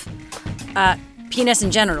have penis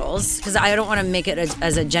and genitals, because I don't want to make it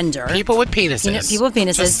as a gender. People with penises. People with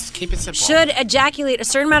penises. Just keep it simple. Should ejaculate a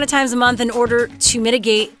certain amount of times a month in order to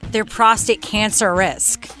mitigate their prostate cancer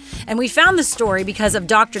risk. And we found the story because of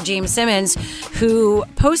Dr. James Simmons, who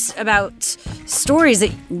posts about stories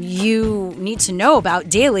that you need to know about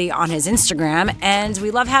daily on his Instagram. And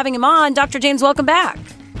we love having him on. Dr. James, welcome back.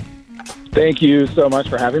 Thank you so much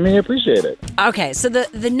for having me. I appreciate it. Okay, so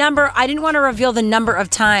the number, I didn't want to reveal the number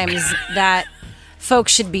of times that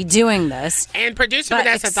folks should be doing this. And producer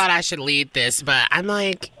Vanessa thought I should lead this, but I'm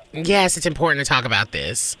like, yes, it's important to talk about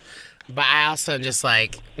this. But I also am just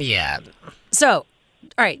like, yeah. So,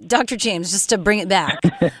 all right, Dr. James, just to bring it back,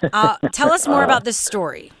 tell us more about this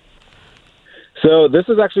story. So this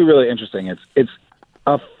is actually really interesting. It's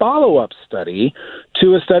a follow-up study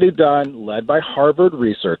to a study led by Harvard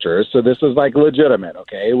researchers. So this is like legitimate,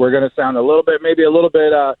 okay? We're going to sound maybe a little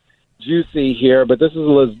bit juicy here, but this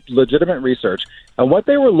is legitimate research. And what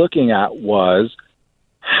they were looking at was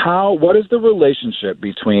what is the relationship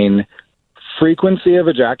between frequency of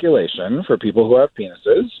ejaculation for people who have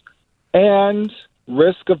penises and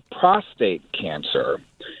risk of prostate cancer.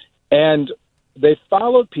 And they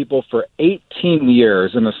followed people for 18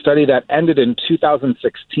 years in a study that ended in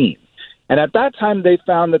 2016. And at that time, they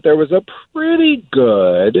found that there was a pretty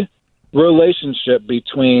good relationship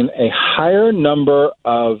between a higher number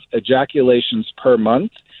of ejaculations per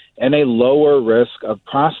month and a lower risk of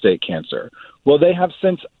prostate cancer. Well, they have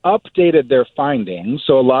since updated their findings.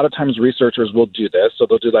 So a lot of times researchers will do this. So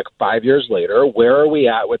they'll do like 5 years later, where are we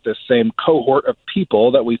at with this same cohort of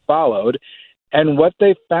people that we followed? And what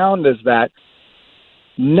they found is that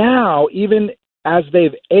now, even as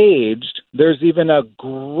they've aged, there's even a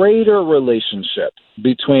greater relationship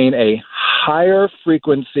between a higher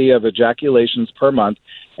frequency of ejaculations per month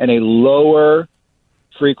and a lower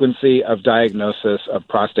frequency of diagnosis of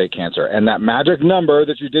prostate cancer. And that magic number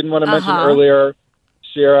that you didn't want to mention earlier,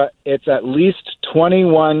 Shira, it's at least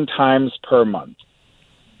 21 times per month.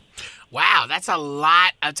 Wow, that's a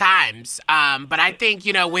lot of times. But I think,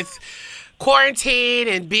 with quarantine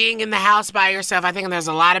and being in the house by yourself, I think there's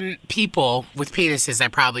a lot of people with penises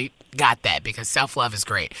that probably got that because self-love is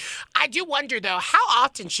great. I do wonder, though, how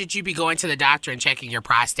often should you be going to the doctor and checking your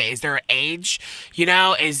prostate? Is there an age? Should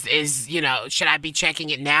I be checking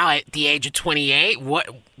it now at the age of 28?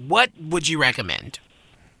 What would you recommend?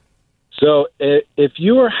 So if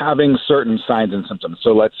you are having certain signs and symptoms,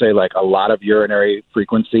 so let's say like a lot of urinary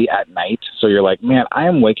frequency at night, so you're like, man, I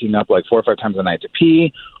am waking up like 4 or 5 times a night to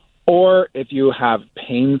pee, or if you have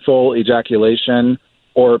painful ejaculation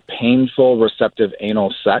or painful receptive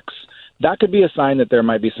anal sex, that could be a sign that there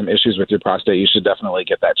might be some issues with your prostate. You should definitely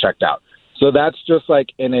get that checked out. So that's just like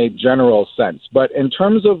in a general sense. But in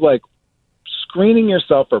terms of like screening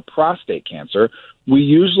yourself for prostate cancer, we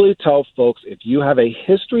usually tell folks if you have a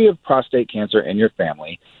history of prostate cancer in your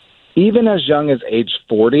family, even as young as age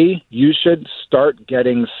 40, you should start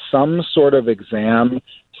getting some sort of exam,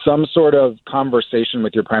 some sort of conversation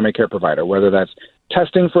with your primary care provider, whether that's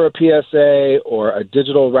testing for a PSA or a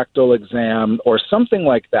digital rectal exam or something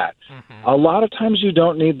like that. Mm-hmm. A lot of times you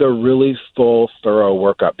don't need the really full, thorough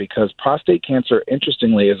workup because prostate cancer,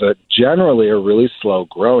 interestingly, is generally a really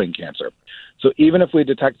slow-growing cancer. So even if we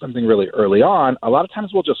detect something really early on, a lot of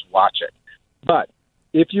times we'll just watch it. But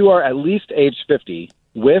if you are at least age 50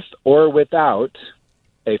 with or without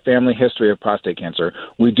a family history of prostate cancer,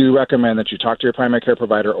 we do recommend that you talk to your primary care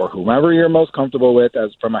provider or whomever you're most comfortable with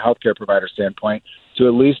as from a healthcare provider standpoint to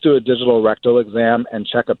at least do a digital rectal exam and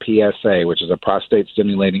check a PSA, which is a prostate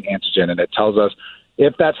stimulating antigen. And it tells us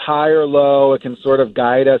if that's high or low. It can sort of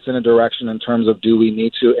guide us in a direction in terms of do we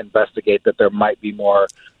need to investigate that there might be more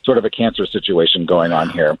sort of a cancer situation going on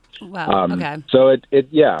here. Wow. Okay. So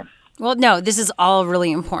yeah. Well, no, this is all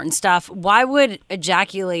really important stuff. Why would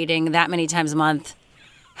ejaculating that many times a month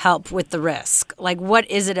help with the risk? Like, what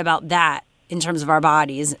is it about that in terms of our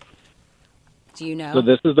bodies? Do you know? So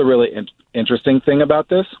this is the really interesting thing about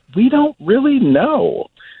this. We don't really know.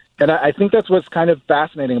 And I think that's what's kind of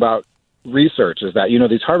fascinating about research is that,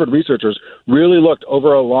 these Harvard researchers really looked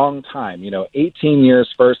over a long time, 18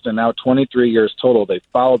 years first and now 23 years total. They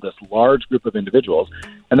followed this large group of individuals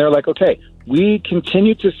and they're like, okay, we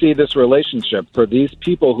continue to see this relationship for these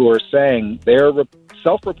people who are saying they're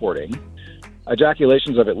self-reporting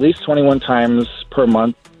ejaculations of at least 21 times per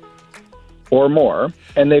month or more,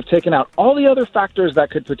 and they've taken out all the other factors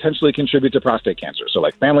that could potentially contribute to prostate cancer. So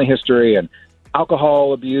like family history and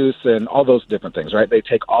alcohol abuse and all those different things, right? They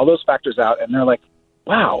take all those factors out and they're like,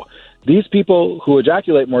 wow, these people who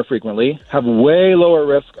ejaculate more frequently have way lower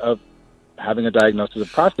risk of having a diagnosis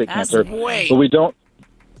of prostate cancer. But we don't.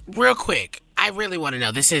 Real quick, I really want to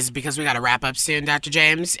know. This is because we got to wrap up soon, Dr.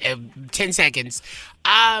 James. 10 seconds.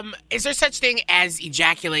 Is there such thing as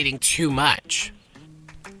ejaculating too much?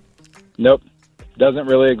 Nope. Doesn't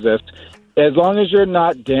really exist. As long as you're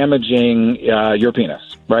not damaging your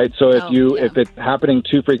penis, right? So if it's happening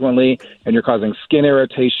too frequently and you're causing skin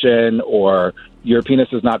irritation or your penis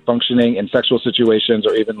is not functioning in sexual situations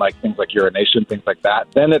or even like things like urination, things like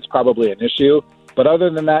that, then it's probably an issue. But other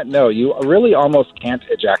than that, no, you really almost can't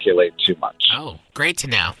ejaculate too much. Oh, great to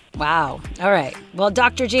know. Wow. All right. Well,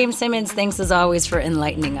 Dr. James Simmons, thanks as always for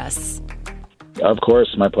enlightening us. Of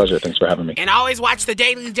course. My pleasure. Thanks for having me. And always watch The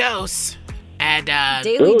Daily Dose at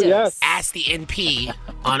Daily Dose. Yes. Ask the NP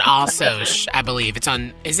on All Soch, I believe.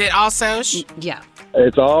 Is it All Soch? Yeah.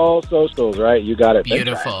 It's all socials, right? You got it.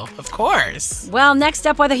 Beautiful. Of course. Well, next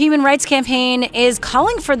up, why the Human Rights Campaign is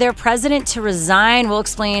calling for their president to resign. We'll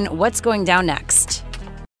explain what's going down next.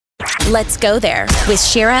 Let's go there with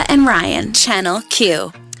Shira and Ryan, Channel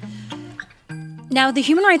Q. Now, the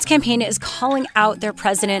Human Rights Campaign is calling out their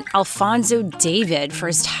president, Alphonso David, for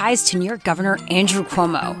his ties to New York Governor Andrew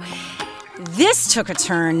Cuomo. This took a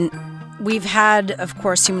turn. We've had, of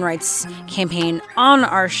course, Human Rights Campaign on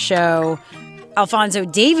our show. Alphonso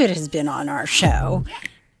David has been on our show.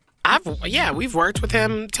 We've worked with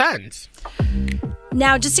him tons.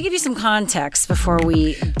 Now, just to give you some context before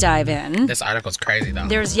we dive in. This article's crazy, though.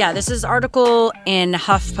 This is an article in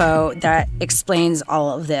HuffPo that explains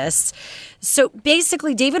all of this. So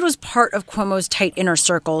basically, David was part of Cuomo's tight inner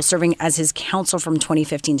circle, serving as his counsel from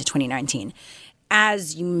 2015 to 2019.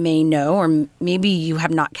 As you may know, or maybe you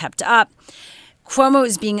have not kept up, Cuomo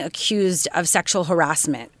is being accused of sexual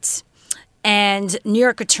harassment. And New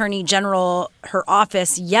York Attorney General, her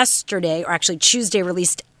office yesterday, or actually Tuesday,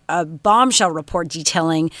 released a bombshell report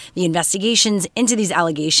detailing the investigations into these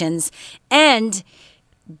allegations. And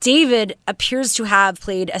David appears to have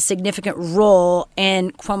played a significant role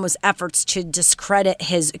in Cuomo's efforts to discredit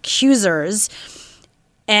his accusers.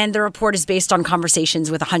 And the report is based on conversations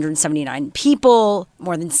with 179 people,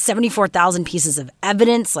 more than 74,000 pieces of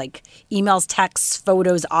evidence, like emails, texts,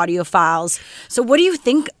 photos, audio files. So what do you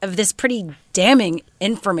think of this pretty damning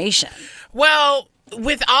information? Well,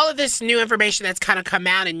 with all of this new information that's kind of come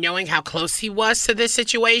out and knowing how close he was to this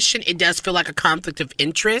situation, it does feel like a conflict of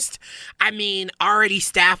interest. I mean, already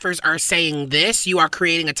staffers are saying this. You are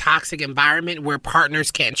creating a toxic environment where partners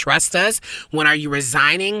can't trust us. When are you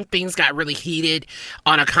resigning? Things got really heated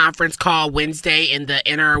on a conference call Wednesday in the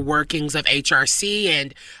inner workings of HRC,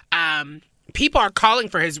 and people are calling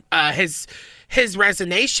for his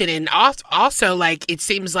resignation. And also, like, it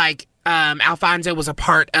seems like Alfonso was a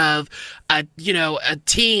part of a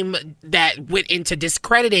team that went into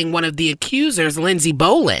discrediting one of the accusers, Lindsey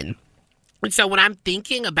Boland. And so when I'm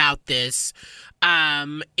thinking about this,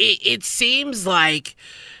 it seems like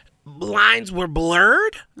lines were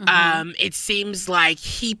blurred. It seems like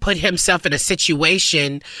he put himself in a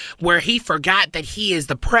situation where he forgot that he is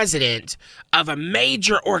the president of a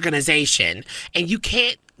major organization, and you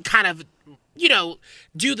can't kind of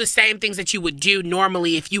do the same things that you would do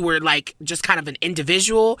normally if you were like just kind of an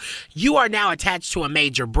individual. You are now attached to a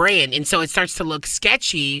major brand. And so it starts to look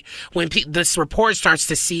sketchy when this report starts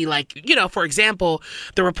to see, like, for example,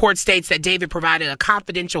 the report states that David provided a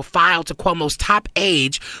confidential file to Cuomo's top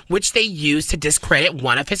aide, which they used to discredit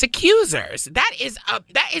one of his accusers. That is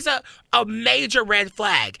a major red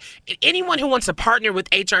flag. Anyone who wants to partner with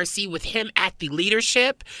HRC with him at the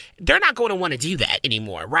leadership, they're not going to want to do that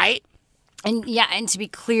anymore, right? And and to be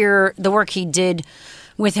clear, the work he did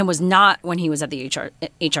with him was not when he was at the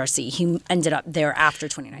HRC. He ended up there after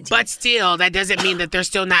 2019. But still, that doesn't mean that they're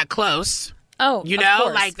still not close. Oh, of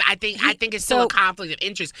course. Like I think it's still a conflict of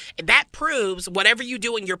interest. That proves whatever you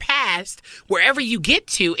do in your past, wherever you get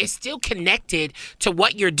to, is still connected to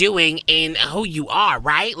what you're doing and who you are,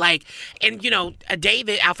 right? Like, and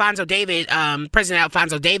President Alfonso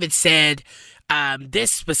David said.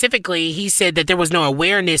 This specifically, he said that there was no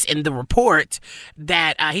awareness in the report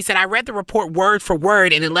that he said, I read the report word for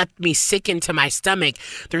word and it left me sick into my stomach.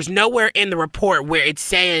 There's nowhere in the report where it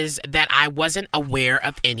says that I wasn't aware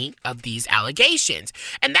of any of these allegations.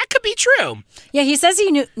 And that could be true. Yeah, he says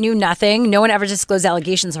he knew nothing. No one ever disclosed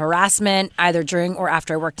allegations of harassment, either during or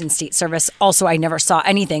after I worked in state service. Also, I never saw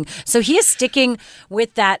anything. So he is sticking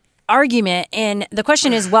with that argument. And the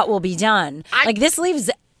question is, what will be done? This leaves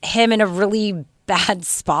him in a really bad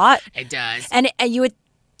spot. It does. And you would,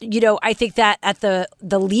 I think that at the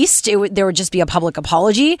least, there would just be a public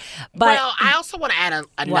apology. But well, I also want to add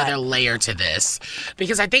another layer to this,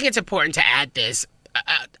 because I think it's important to add this.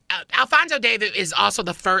 Alfonso David is also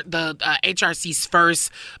the HRC's first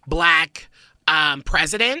Black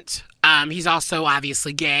president. He's also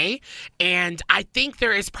obviously gay. And I think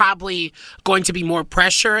there is probably going to be more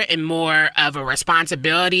pressure and more of a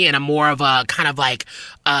responsibility and a more of a kind of like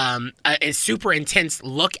a super intense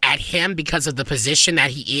look at him because of the position that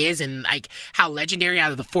he is and like how legendary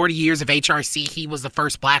out of the 40 years of HRC, he was the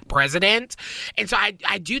first Black president. And so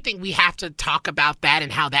I do think we have to talk about that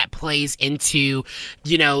and how that plays into,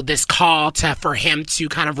 this call for him to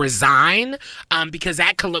kind of resign, because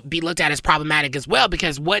that could be looked at as problematic as well,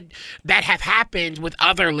 because what that have happened with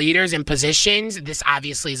other leaders and positions. This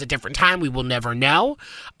obviously is a different time. We will never know.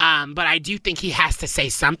 But I do think he has to say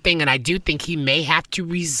something, and I do think he may have to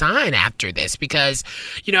resign after this because,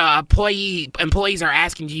 employees are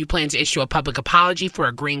asking, do you plan to issue a public apology for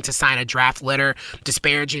agreeing to sign a draft letter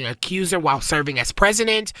disparaging an accuser while serving as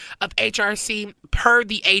president of HRC per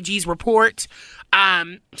the AG's report?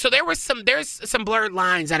 So there's some blurred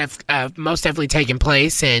lines that have most definitely taken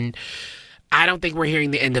place, and I don't think we're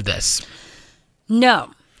hearing the end of this.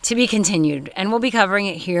 No, to be continued. And we'll be covering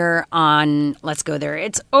it here on Let's Go There.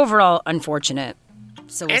 It's overall unfortunate.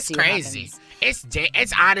 So we'll see crazy. What happens.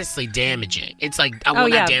 It's honestly damaging. It's like,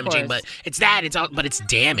 not damaging, but it's that. But it's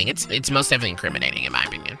damning. It's most definitely incriminating, in my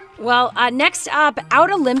opinion. Well, next up,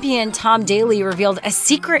 out Olympian Tom Daley revealed a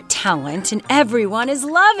secret talent, and everyone is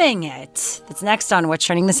loving it. That's next on What's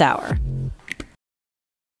Trending This Hour.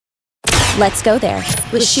 Let's Go There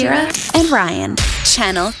with Shira and Ryan,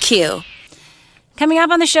 Channel Q. Coming up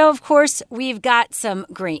on the show, of course, we've got some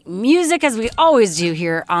great music, as we always do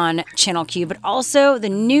here on Channel Q, but also the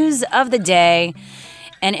news of the day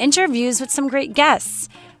and interviews with some great guests.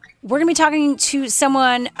 We're going to be talking to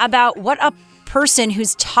someone about what a person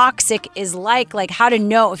who's toxic is like how to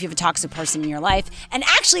know if you have a toxic person in your life, and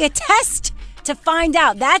actually a test to find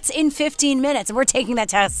out. That's in 15 minutes, and we're taking that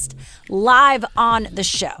test live on the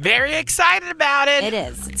show. Very excited about it. It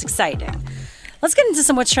is. It's exciting. Let's get into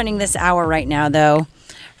some What's Trending this hour right now, though.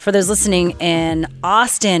 For those listening in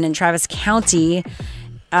Austin and Travis County,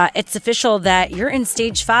 it's official that you're in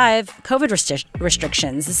stage 5 COVID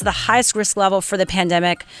restrictions. This is the highest risk level for the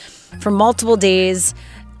pandemic for multiple days.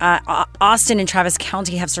 Austin and Travis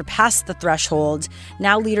County have surpassed the threshold.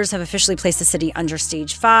 Now leaders have officially placed the city under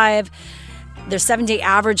stage 5. Their 7-day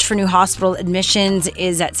average for new hospital admissions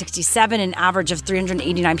is at 67, an average of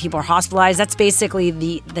 389 people are hospitalized. That's basically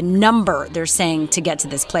the number they're saying to get to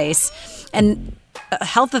this place. And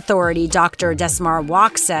health authority Dr. Desmar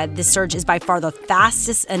Wach said this surge is by far the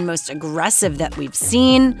fastest and most aggressive that we've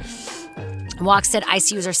seen. Wach said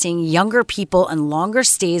ICUs are seeing younger people and longer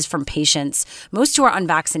stays from patients, most who are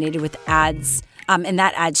unvaccinated, with and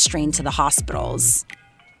that adds strain to the hospitals.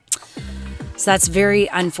 So that's very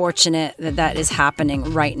unfortunate that is happening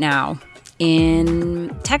right now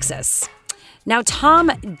in Texas. Now,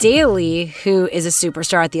 Tom Daley, who is a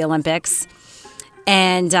superstar at the Olympics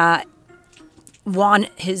and won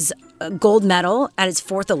his gold medal at his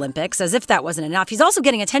 4th Olympics, as if that wasn't enough. He's also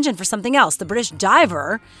getting attention for something else. The British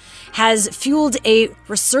diver has fueled a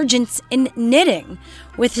resurgence in knitting,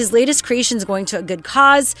 with his latest creations going to a good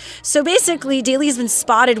cause. So basically, Daley has been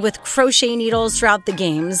spotted with crochet needles throughout the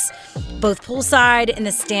games, both poolside and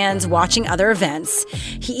the stands watching other events.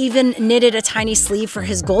 He even knitted a tiny sleeve for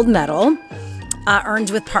his gold medal, earned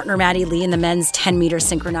with partner Maddie Lee in the men's 10-meter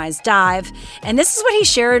synchronized dive. And this is what he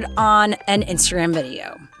shared on an Instagram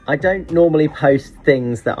video. I don't normally post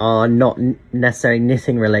things that are not necessarily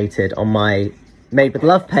knitting related on my Made with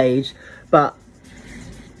Love page, but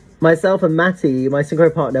myself and Matty, my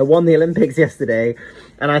synchro partner, won the Olympics yesterday,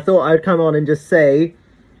 and I thought I would come on and just say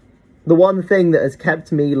the one thing that has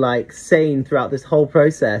kept me sane throughout this whole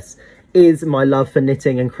process is my love for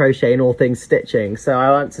knitting and crochet and all things stitching. So I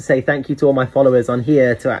want to say thank you to all my followers on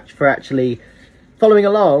here for actually following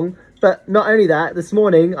along. But not only that, this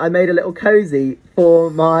morning I made a little cozy for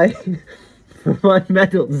my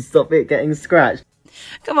medal to stop it getting scratched.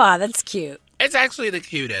 Come on, that's cute. It's actually the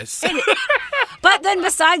cutest. But then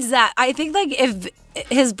besides that, I think if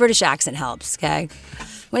his British accent helps, okay?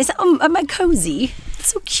 When he said, "Oh, my cozy,"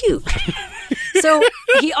 it's so cute. So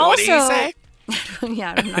he also. What did you say?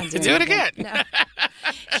 Yeah, I'm not doing Do it again. No.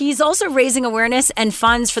 He's also raising awareness and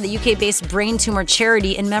funds for the UK-based brain tumor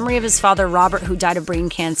charity in memory of his father, Robert, who died of brain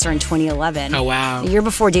cancer in 2011. Oh, wow. A year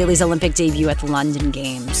before Daley's Olympic debut at the London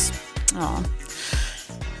Games. Oh.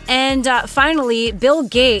 And finally, Bill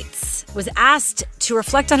Gates was asked to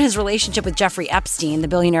reflect on his relationship with Jeffrey Epstein, the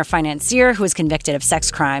billionaire financier who was convicted of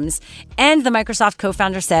sex crimes. And the Microsoft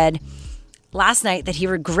co-founder said last night that he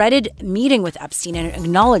regretted meeting with Epstein and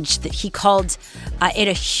acknowledged that he called it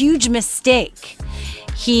a huge mistake.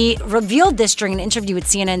 He revealed this during an interview with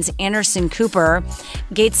CNN's Anderson Cooper.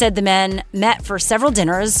 Gates said the men met for several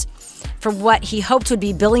dinners for what he hoped would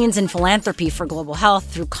be billions in philanthropy for global health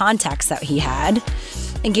through contacts that he had.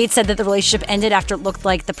 And Gates said that the relationship ended after it looked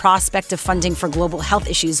like the prospect of funding for global health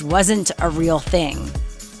issues wasn't a real thing.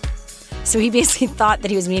 So he basically thought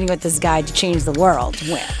that he was meeting with this guy to change the world.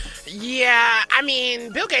 Yeah, I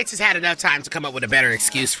mean, Bill Gates has had enough time to come up with a better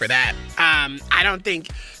excuse for that. I don't think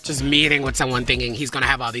just meeting with someone thinking he's going to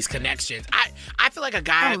have all these connections. I feel like a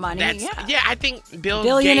guy that's... Yeah, I think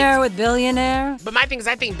Billionaire with billionaire. But my thing is,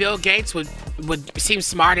 I think Bill Gates would seem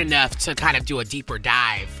smart enough to kind of do a deeper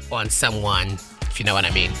dive on someone, if you know what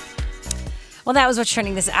I mean. Well, that was what's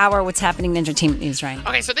trending this hour. What's happening in entertainment news, Ryan?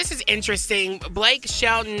 Okay, so this is interesting. Blake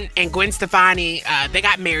Shelton and Gwen Stefani, they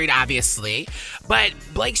got married, obviously. But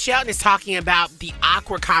Blake Shelton is talking about the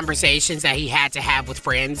awkward conversations that he had to have with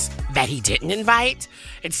friends that he didn't invite.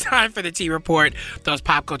 It's time for the T Report, those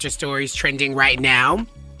pop culture stories trending right now.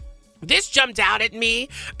 This jumped out at me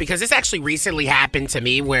because this actually recently happened to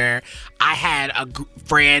me where I had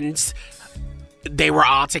friends, they were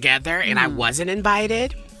all together and I wasn't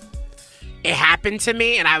invited. It happened to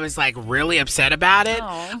me, and I was really upset about it.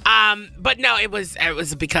 But no, it was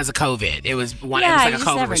because of COVID. It was a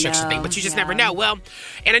COVID restriction thing, but you just never know. Well,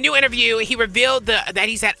 in a new interview, he revealed that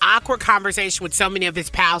he's had awkward conversation with so many of his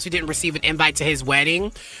pals who didn't receive an invite to his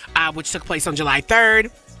wedding, which took place on July 3rd.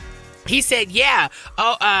 He said,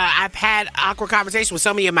 I've had awkward conversation with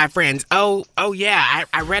so many of my friends. Oh yeah,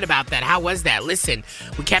 I read about that. How was that? Listen,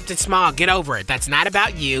 we kept it small. Get over it. That's not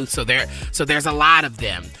about you. So there's a lot of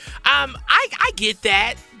them. I get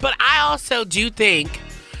that, but I also do think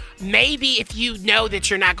maybe if you know that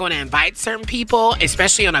you're not going to invite certain people,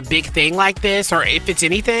 especially on a big thing like this, or if it's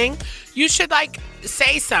anything, you should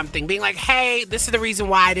say something, being like, hey, this is the reason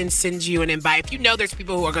why I didn't send you an invite. If you know there's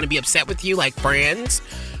people who are going to be upset with you, like friends,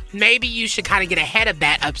 maybe you should kind of get ahead of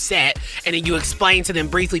that upset, and then you explain to them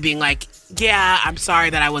briefly, being like, yeah, I'm sorry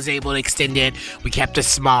that I was able to extend it. We kept it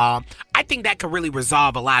small. I think that could really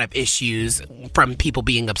resolve a lot of issues from people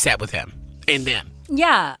being upset with him and them.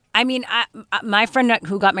 Yeah. I mean, my friend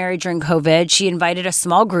who got married during COVID, she invited a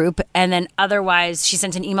small group, and then otherwise she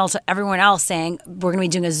sent an email to everyone else saying, we're going to be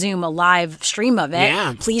doing a Zoom, a live stream of it.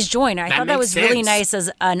 Yeah. Please join. I thought that was really nice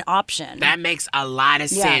as an option. That makes a lot of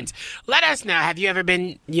sense. Let us know. Have you ever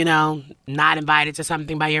been, not invited to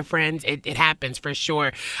something by your friends? It happens for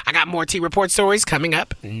sure. I got more T-Report stories coming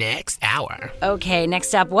up next hour. Okay,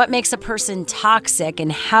 next up, what makes a person toxic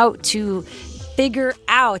and how to figure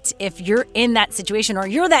out if you're in that situation or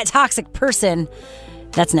you're that toxic person.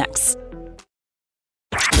 That's next.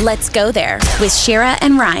 Let's go there with Shira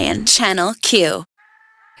and Ryan, Channel Q.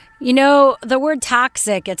 The word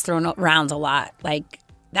toxic gets thrown around a lot. Like,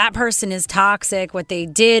 that person is toxic, what they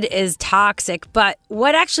did is toxic, but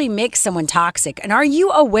what actually makes someone toxic? And are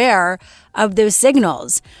you aware of those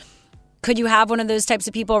signals? Could you have one of those types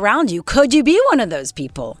of people around you? Could you be one of those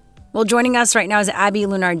people? Well, joining us right now is Abby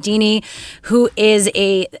Lunardini, who is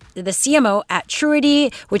the CMO at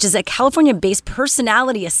Truity, which is a California-based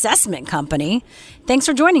personality assessment company. Thanks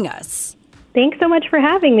for joining us. Thanks so much for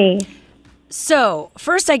having me. So,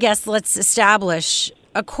 first, I guess, let's establish,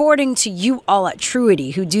 according to you all at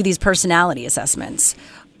Truity, who do these personality assessments,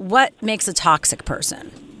 what makes a toxic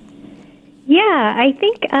person? Yeah, I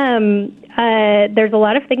think there's a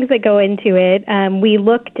lot of things that go into it. We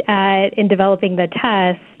looked at, in developing the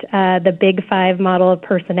test, the Big Five model of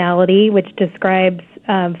personality, which describes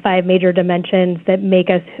 5 major dimensions that make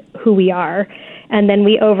us who we are. And then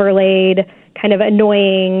we overlaid kind of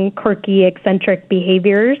annoying, quirky, eccentric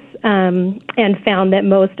behaviors and found that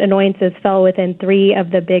most annoyances fell within 3 of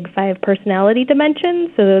the Big Five personality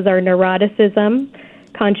dimensions. So those are neuroticism,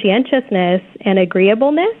 conscientiousness, and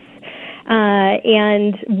agreeableness.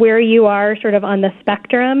 And where you are sort of on the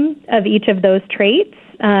spectrum of each of those traits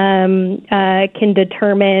can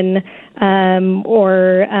determine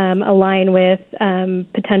or align with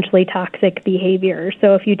potentially toxic behavior.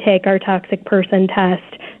 So if you take our toxic person test,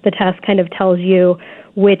 the test kind of tells you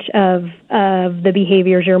which of the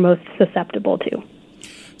behaviors you're most susceptible to.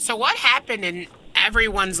 So what happened in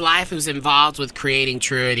everyone's life who's involved with creating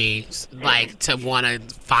Truity, like, to want to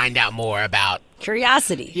find out more about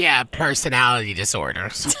curiosity? Yeah, personality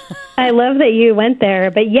disorders. I love that you went there,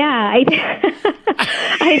 but yeah,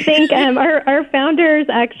 I think our founder is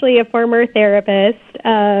actually a former therapist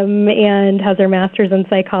and has her master's in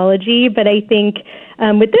psychology. But I think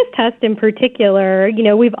with this test in particular,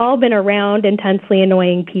 we've all been around intensely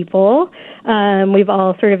annoying people. We've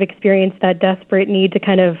all sort of experienced that desperate need to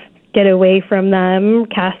kind of get away from them,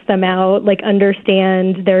 cast them out, like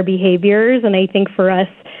understand their behaviors. And I think for us,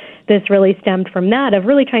 this really stemmed from that, of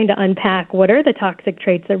really trying to unpack what are the toxic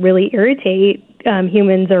traits that really irritate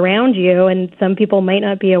humans around you, and some people might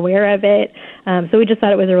not be aware of it. So we just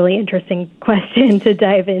thought it was a really interesting question to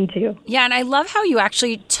dive into. Yeah, and I love how you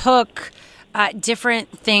actually took different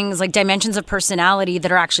things like dimensions of personality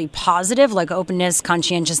that are actually positive, like openness,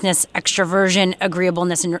 conscientiousness, extroversion,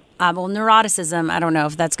 agreeableness, and neuroticism. I don't know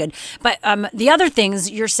if that's good. But the other things,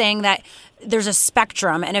 you're saying that there's a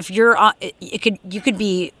spectrum, and if you're you could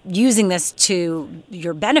be using this to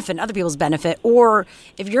your benefit and other people's benefit, or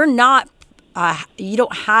if you're not, you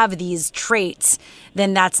don't have these traits,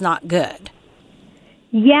 then that's not good.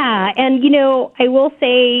 Yeah, and I will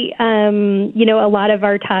say, a lot of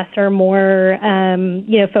our tests are more,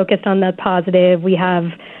 focused on the positive. We have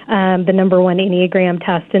the number 1 Enneagram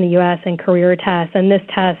test in the U.S. and career test, and this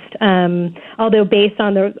test, although based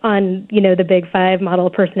on the Big Five model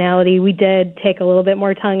of personality, we did take a little bit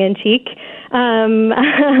more tongue-in-cheek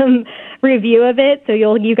review of it. So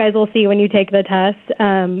you guys will see when you take the test,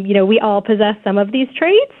 we all possess some of these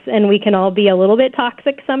traits, and we can all be a little bit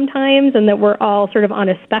toxic sometimes, and that we're all sort of on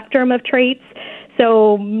a spectrum of traits.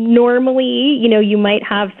 So normally, you might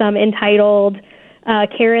have some entitled,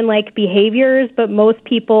 Karen-like behaviors, but most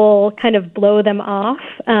people kind of blow them off.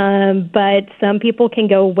 But some people can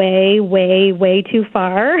go way, way, way too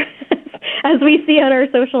far, as we see on our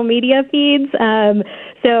social media feeds.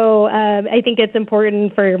 So I think it's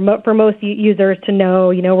important for most users to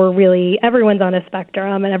know, everyone's on a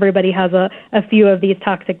spectrum, and everybody has a few of these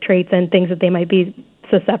toxic traits and things that they might be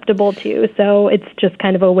susceptible to. So it's just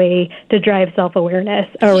kind of a way to drive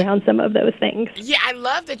self-awareness around some of those things. Yeah, I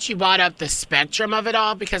love that you brought up the spectrum of it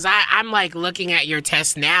all, because I'm like looking at your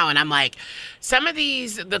test now, and I'm like, some of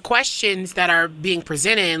the questions that are being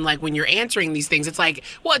presented, like when you're answering these things, it's like,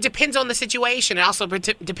 well, it depends on the situation. It also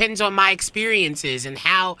depends on my experiences and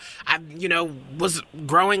how I, was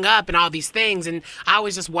growing up and all these things. And I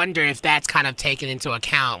always just wonder if that's kind of taken into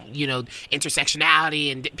account,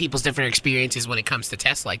 intersectionality and people's different experiences when it comes to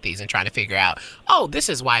tests like these, and trying to figure out, oh, this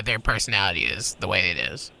is why their personality is the way it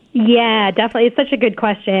is. Yeah, definitely. It's such a good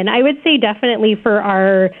question. I would say definitely for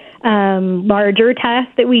our larger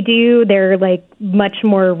tests that we do, they're like much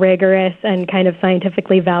more rigorous and kind of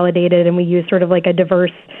scientifically validated, and we use sort of like a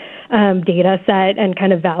diverse data set and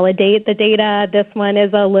kind of validate the data. This one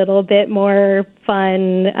is a little bit more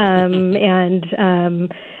fun and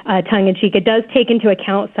tongue-in-cheek. It does take into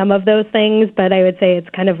account some of those things, but I would say it's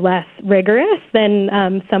kind of less rigorous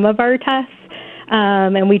than some of our tests.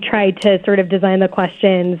 And we try to sort of design the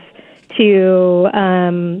questions to,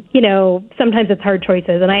 sometimes it's hard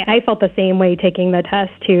choices. And I felt the same way taking the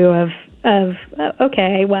test, too,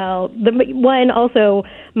 okay, well, the one also,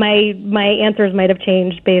 my answers might have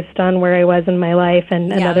changed based on where I was in my life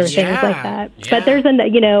and other things like that. Yeah. But there's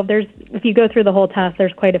if you go through the whole test,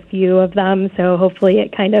 there's quite a few of them. So hopefully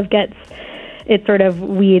it kind of it sort of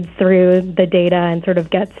weeds through the data and sort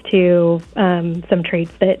of gets to some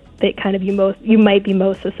traits that kind of you might be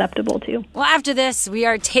most susceptible to. Well, after this, we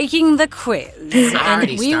are taking the quiz,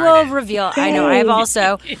 and we will reveal. I know I have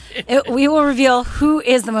also. We will reveal who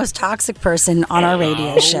is the most toxic person on our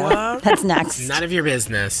radio show. That's next. None of your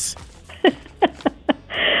business.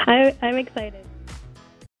 I'm excited.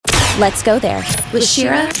 Let's go there with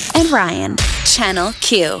Shira and Ryan. Channel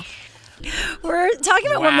Q. We're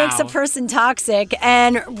talking about what makes a person toxic,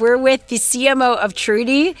 and we're with the CMO of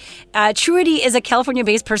Truity. Truity is a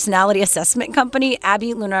California-based personality assessment company.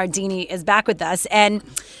 Abby Lunardini is back with us, and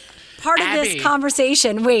part of this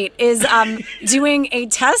conversation, is doing a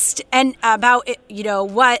test and about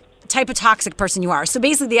what type of toxic person you are. So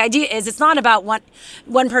basically, the idea is it's not about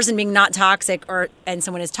one person being not toxic and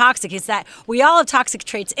someone is toxic. It's that we all have toxic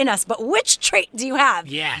traits in us, but which trait do you have?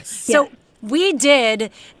 Yes. So. We did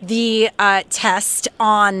the test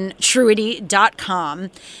on Truity.com,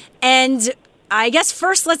 and I guess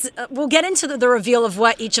first we'll get into the reveal of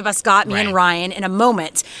what each of us got, me and Ryan, in a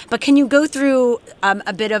moment. But can you go through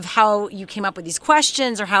a bit of how you came up with these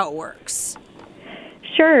questions or how it works?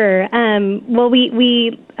 Sure. Well,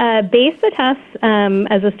 we based the tests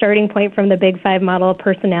as a starting point from the Big Five model of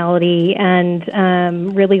personality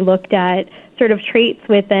and really looked at sort of traits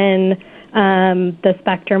within the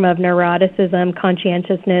spectrum of neuroticism,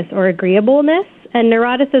 conscientiousness, or agreeableness. And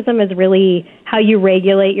neuroticism is really how you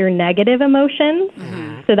regulate your negative emotions.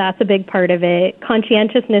 Mm-hmm. So that's a big part of it.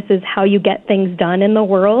 Conscientiousness is how you get things done in the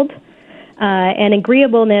world. And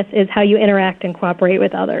agreeableness is how you interact and cooperate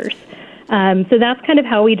with others. So that's kind of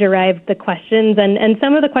how we derived the questions. And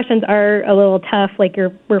some of the questions are a little tough, like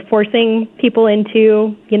we're forcing people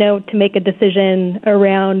into, to make a decision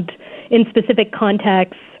around in specific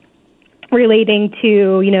contexts, relating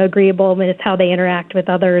to, agreeableness, how they interact with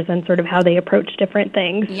others and sort of how they approach different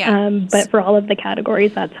things. Yeah. But for all of the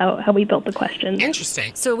categories, that's how we built the questions.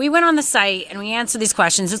 Interesting. So we went on the site and we answered these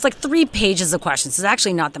questions. It's like 3 pages of questions. It's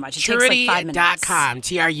actually not that much. It takes like 5 minutes.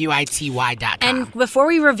 Truity.com. And before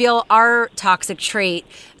we reveal our toxic trait,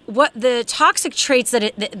 what the toxic traits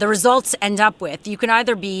that the results end up with, you can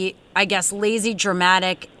either be, I guess, lazy,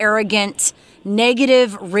 dramatic, arrogant,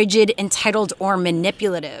 negative, rigid, entitled, or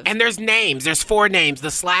manipulative. And there's names. There's 4 names.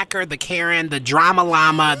 The slacker, the Karen, the drama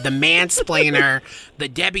llama, the mansplainer, the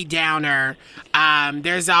Debbie Downer.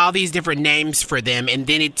 There's all these different names for them. And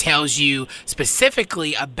then it tells you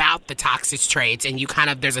specifically about the toxic traits. And you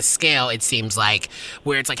there's a scale, it seems like,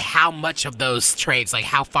 where it's like how much of those traits, like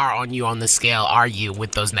how far on the scale are you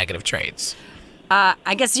with those negative traits?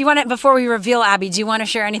 I guess before we reveal, Abby, do you want to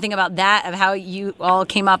share anything about that, of how you all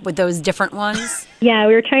came up with those different ones? Yeah,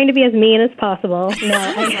 we were trying to be as mean as possible.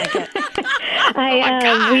 No,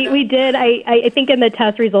 we did. I think in the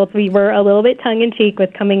test results, we were a little bit tongue-in-cheek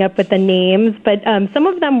with coming up with the names, but some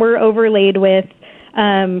of them were overlaid with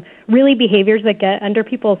really behaviors that get under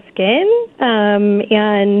people's skin,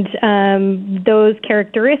 and those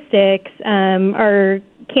characteristics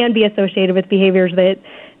can be associated with behaviors that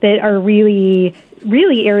are really,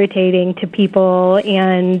 really irritating to people.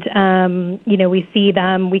 And, we see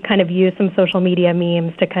them, we kind of use some social media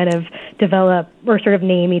memes to kind of develop or sort of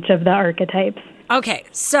name each of the archetypes. Okay,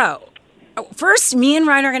 so first, me and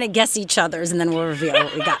Ryan are going to guess each other's, and then we'll reveal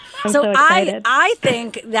what we got. I'm so excited. I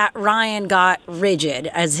think that Ryan got rigid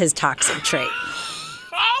as his toxic trait.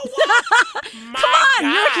 Come on,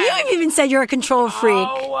 you even said you're a control freak.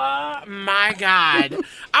 Oh my God.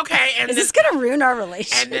 Okay, and is this gonna ruin our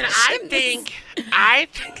relationship? And then I think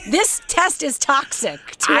this test is toxic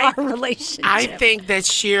to our relationship. I think that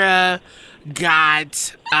Shira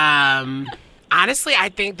got honestly, I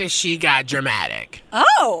think that she got dramatic.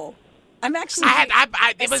 Oh. I'm actually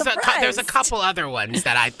there's a couple other ones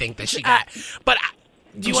that I think that she got. But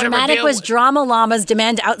Do you want to Dramatic reveal? was drama llamas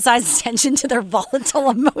demand outsized attention to their volatile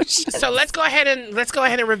emotions. So let's go ahead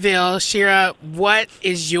and reveal, Shira, what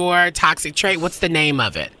is your toxic trait? What's the name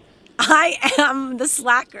of it? I am the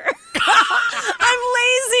slacker. I'm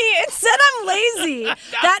lazy. It said I'm lazy.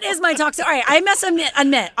 That is my toxic. All right, I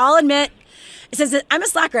admit. I'll admit. It says that I'm a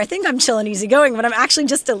slacker. I think I'm chill and easygoing, but I'm actually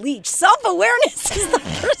just a leech. Self-awareness is the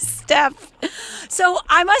first step. So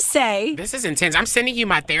I must say... This is intense. I'm sending you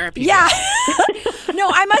my therapy. Yeah. No,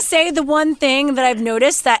 I must say the one thing that I've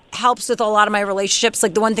noticed that helps with a lot of my relationships,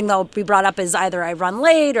 like the one thing that will be brought up is either I run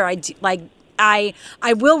late or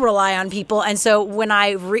I will rely on people. And so when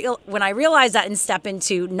I realize that and step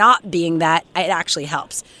into not being that, it actually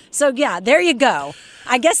helps. So yeah, there you go.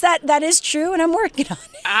 I guess that is true, and I'm working on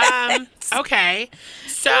it. Okay.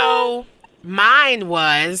 So mine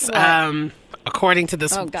was, according to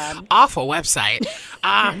this awful website,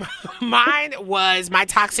 mine was my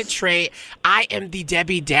toxic trait. I am the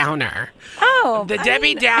Debbie Downer. Oh. The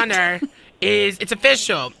Debbie Downer it's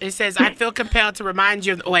official. It says, I feel compelled to remind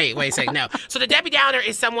you of... Wait a second, no. So the Debbie Downer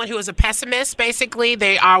is someone who is a pessimist, basically.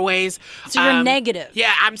 They always... So you're negative.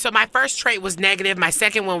 Yeah, so my first trait was negative. My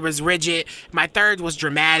second one was rigid. My third was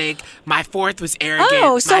dramatic. My fourth was arrogant.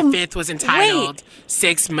 Oh, so my fifth was entitled.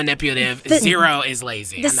 6, manipulative. 0 is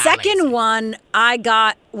lazy. The second one I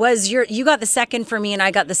got was you got the second for me, and I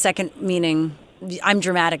got the second, meaning I'm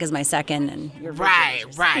dramatic as my second, and you're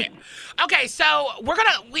rigid. Right. Okay, so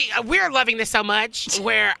we're loving this so much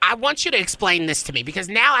where I want you to explain this to me, because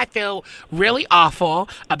now I feel really awful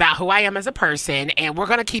about who I am as a person, and we're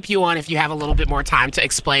gonna keep you on if you have a little bit more time to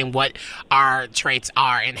explain what our traits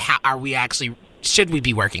are and how should we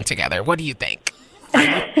be working together? What do you think?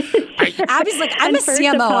 Abby's like, I'm a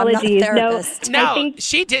CMO, I'm not a therapist. No,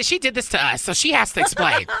 she did this to us, so she has to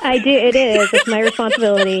explain. I do. It is. It's my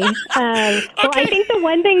responsibility. Well, I think the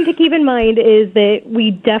one thing to keep in mind is that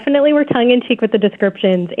we definitely were tongue-in-cheek with the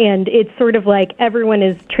descriptions, and it's sort of like everyone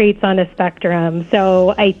is traits on a spectrum.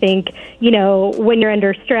 So I think, when you're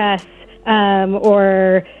under stress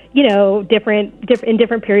or... in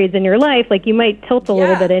different periods in your life, like you might tilt a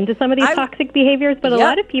little bit into some of these toxic behaviors, but a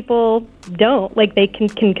lot of people don't. Like they can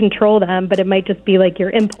control them, but it might just be like your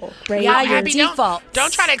impulse, right? Yeah, your default.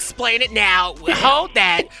 Don't try to explain it now. Hold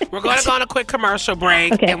that. We're going to go on a quick commercial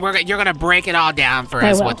break, and you're going to break it all down for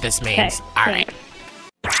us what this means. Okay. All right.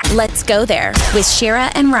 Let's go there with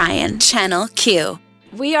Shira and Ryan, Channel Q.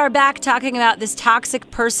 We are back talking about this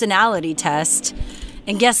toxic personality test.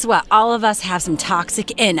 And guess what? All of us have some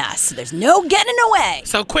toxic in us. So there's no getting away.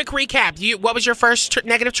 So quick recap. What was your first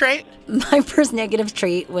negative trait? My first negative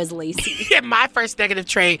trait was lazy. Yeah, my first negative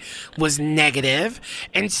trait was negative.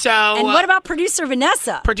 And so... And what about producer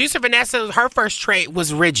Vanessa? Producer Vanessa, her first trait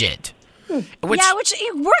was rigid. Which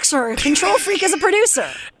it works for her. Control freak as a producer.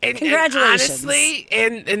 Congratulations. And honestly,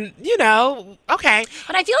 and okay.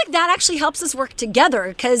 But I feel like that actually helps us work together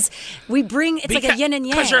because we bring, it's like a yin and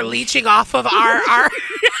yang. Because you're leeching off of our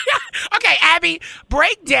Okay, Abby,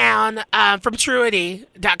 break down from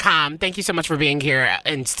Truity.com. Thank you so much for being here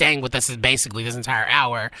and staying with us basically this entire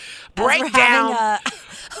hour. Break down...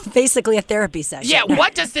 basically a therapy session. Yeah,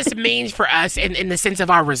 what does this mean for us in the sense of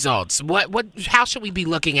our results? How should we be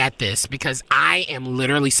looking at this? Because I am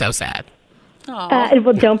literally so sad.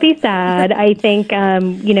 Well, don't be sad. I think,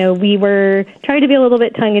 we were trying to be a little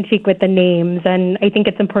bit tongue-in-cheek with the names, and I think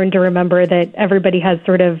it's important to remember that everybody has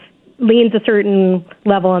sort of leans a certain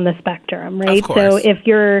level on the spectrum, right? Of course. So if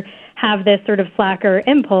you're have this sort of slacker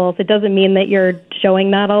impulse, it doesn't mean that you're showing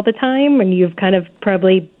that all the time, and you've kind of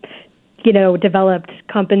probably developed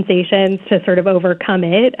compensations to sort of overcome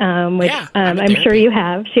it, which I'm sure you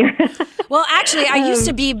have, Shira. Well, actually, I used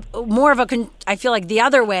to be more of I feel like the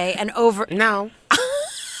other way and over... No.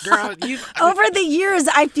 Girl, over the years,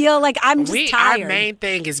 I feel like I'm just tired. Our main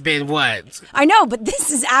thing has been what? I know, but this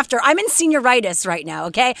is after. I'm in senioritis right now,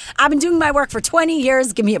 okay? I've been doing my work for 20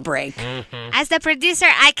 years. Give me a break. Mm-hmm. As the producer,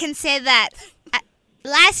 I can say that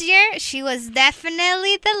last year, she was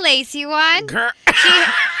definitely the lazy one. Girl.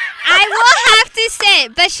 I will have to say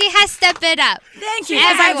it, but she has stepped it up. Thank you.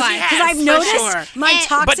 Everyone. Because I've noticed my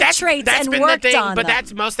toxic traits and worked on them. But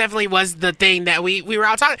that most definitely was the thing that we were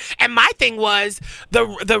all talking. And my thing was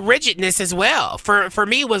the rigidness as well. For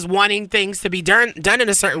me, was wanting things to be done in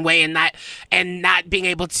a certain way and not being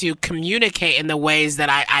able to communicate in the ways that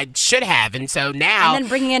I should have. And so now... And then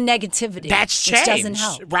bringing in negativity. That's changed. Which doesn't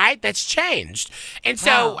help. Right? That's changed. And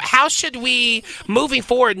so how should we, moving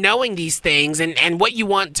forward, knowing these things and what you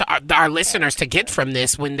want to our listeners to get from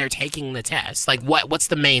this when they're taking the test? Like, what's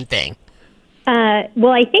the main thing?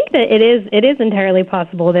 Well, I think that it is entirely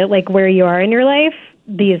possible that, like, where you are in your life,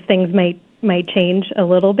 these things might might change a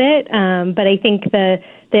little bit. But I think the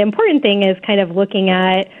important thing is kind of looking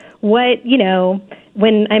at what,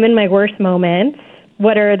 when I'm in my worst moments,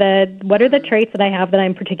 what are the traits that I have that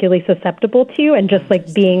I'm particularly susceptible to, and just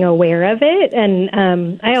like being aware of it.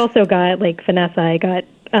 And I also got, like Vanessa, I got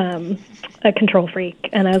a control freak,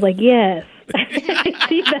 and I was like, yes, I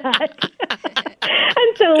see that.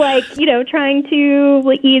 And so, like, trying to,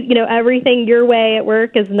 everything your way at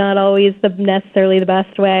work is not always necessarily the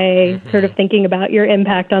best way. Mm-hmm. Sort of thinking about your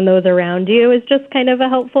impact on those around you is just kind of a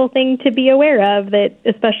helpful thing to be aware of, that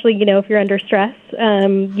especially, if you're under stress,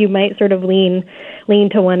 you might sort of lean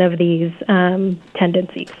to one of these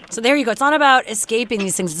tendencies. So there you go. It's not about escaping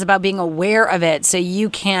these things. It's about being aware of it so you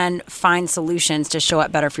can find solutions to show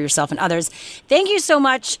up better for yourself and others. Thank you so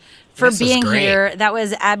much for being here. That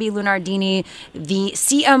was Abby Lunardini, the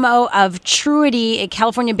CMO of Truity, a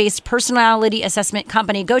California-based personality assessment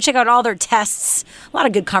company. Go check out all their tests. A lot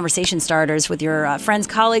of good conversation starters with your friends,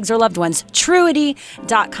 colleagues, or loved ones.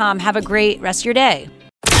 Truity.com. Have a great rest of your day.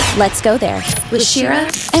 Let's go there with Shira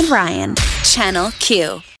and Ryan. Channel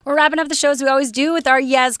Q. We're wrapping up the show as we always do with our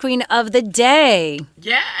Yes Queen of the Day.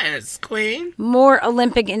 Yes, Queen. More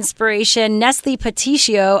Olympic inspiration. Nestle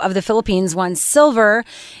Patricio of the Philippines won silver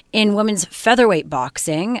in women's featherweight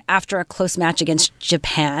boxing after a close match against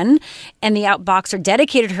Japan. And the outboxer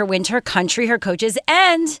dedicated her win to her country, her coaches,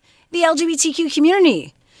 and the LGBTQ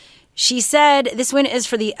community. She said, "This win is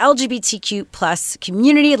for the LGBTQ plus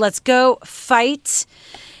community. Let's go fight."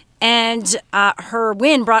 And her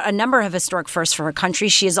win brought a number of historic firsts for her country.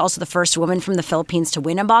 She is also the first woman from the Philippines to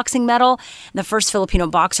win a boxing medal, and the first Filipino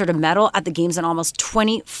boxer to medal at the Games in almost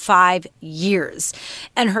 25 years.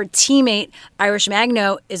 And her teammate, Irish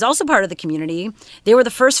Magno, is also part of the community. They were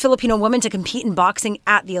the first Filipino woman to compete in boxing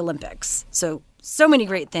at the Olympics. So many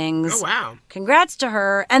great things. Oh, wow. Congrats to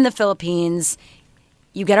her and the Philippines.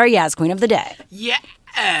 You get our Yaz Queen of the Day.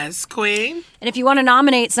 Yes, Queen. And if you want to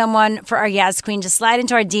nominate someone for our Yaz Queen, just slide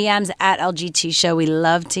into our DMs at LGT Show. We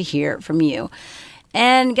love to hear from you.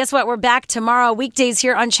 And guess what? We're back tomorrow, weekdays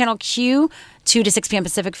here on Channel Q, 2 to 6 p.m.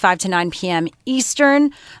 Pacific, 5 to 9 p.m.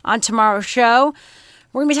 Eastern. On tomorrow's show,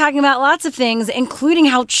 we're going to be talking about lots of things, including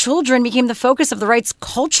how children became the focus of the rights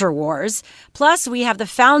culture wars. Plus, we have the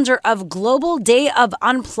founder of Global Day of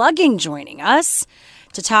Unplugging joining us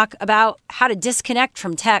to talk about how to disconnect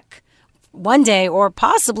from tech one day or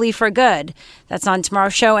possibly for good. That's on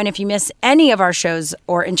tomorrow's show. And if you miss any of our shows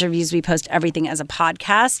or interviews, we post everything as a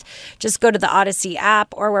podcast. Just go to the Odyssey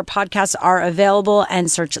app or where podcasts are available and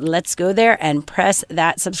search Let's Go There and press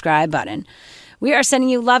that subscribe button. We are sending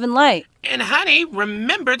you love and light. And honey,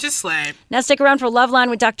 remember to slay. Now stick around for Loveline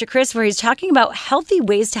with Dr. Chris, where he's talking about healthy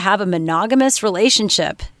ways to have a monogamous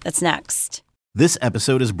relationship. That's next. This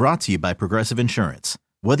episode is brought to you by Progressive Insurance.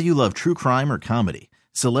 Whether you love true crime or comedy,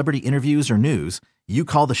 celebrity interviews or news, you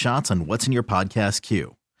call the shots on what's in your podcast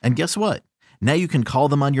queue. And guess what? Now you can call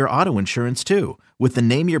them on your auto insurance too with the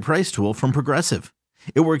Name Your Price tool from Progressive.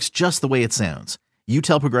 It works just the way it sounds. You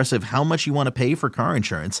tell Progressive how much you want to pay for car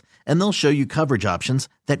insurance, and they'll show you coverage options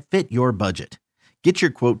that fit your budget. Get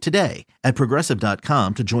your quote today at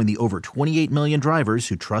Progressive.com to join the over 28 million drivers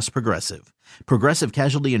who trust Progressive. Progressive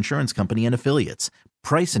Casualty Insurance Company and Affiliates.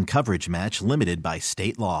 Price and coverage match limited by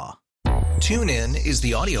state law. TuneIn is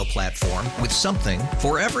the audio platform with something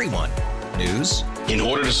for everyone. News. In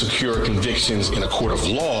order to secure convictions in a court of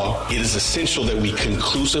law, it is essential that we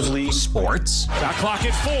conclusively. Sports. Shot clock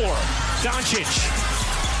at 4.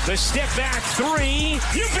 Doncic. The step back 3.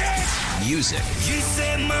 You bet. Music. You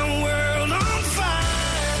set my world on fire.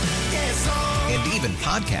 Yes, and even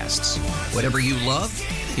podcasts. Whatever you love,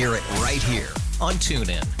 hear it right here on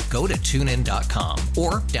TuneIn. Go to TuneIn.com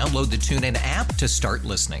or download the TuneIn app to start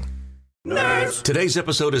listening. Nerds. Today's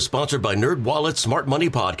episode is sponsored by NerdWallet's Smart Money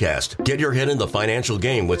Podcast. Get your head in the financial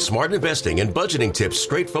game with smart investing and budgeting tips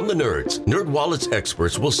straight from the nerds. NerdWallet's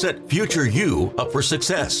experts will set future you up for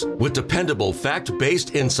success with dependable,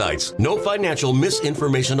 fact-based insights. No financial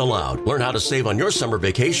misinformation allowed. Learn how to save on your summer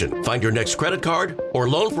vacation, find your next credit card, or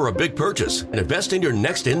loan for a big purchase, and invest in your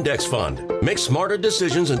next index fund. Make smarter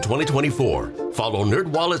decisions in 2024. Follow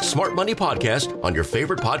NerdWallet's Smart Money Podcast on your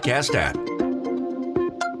favorite podcast app.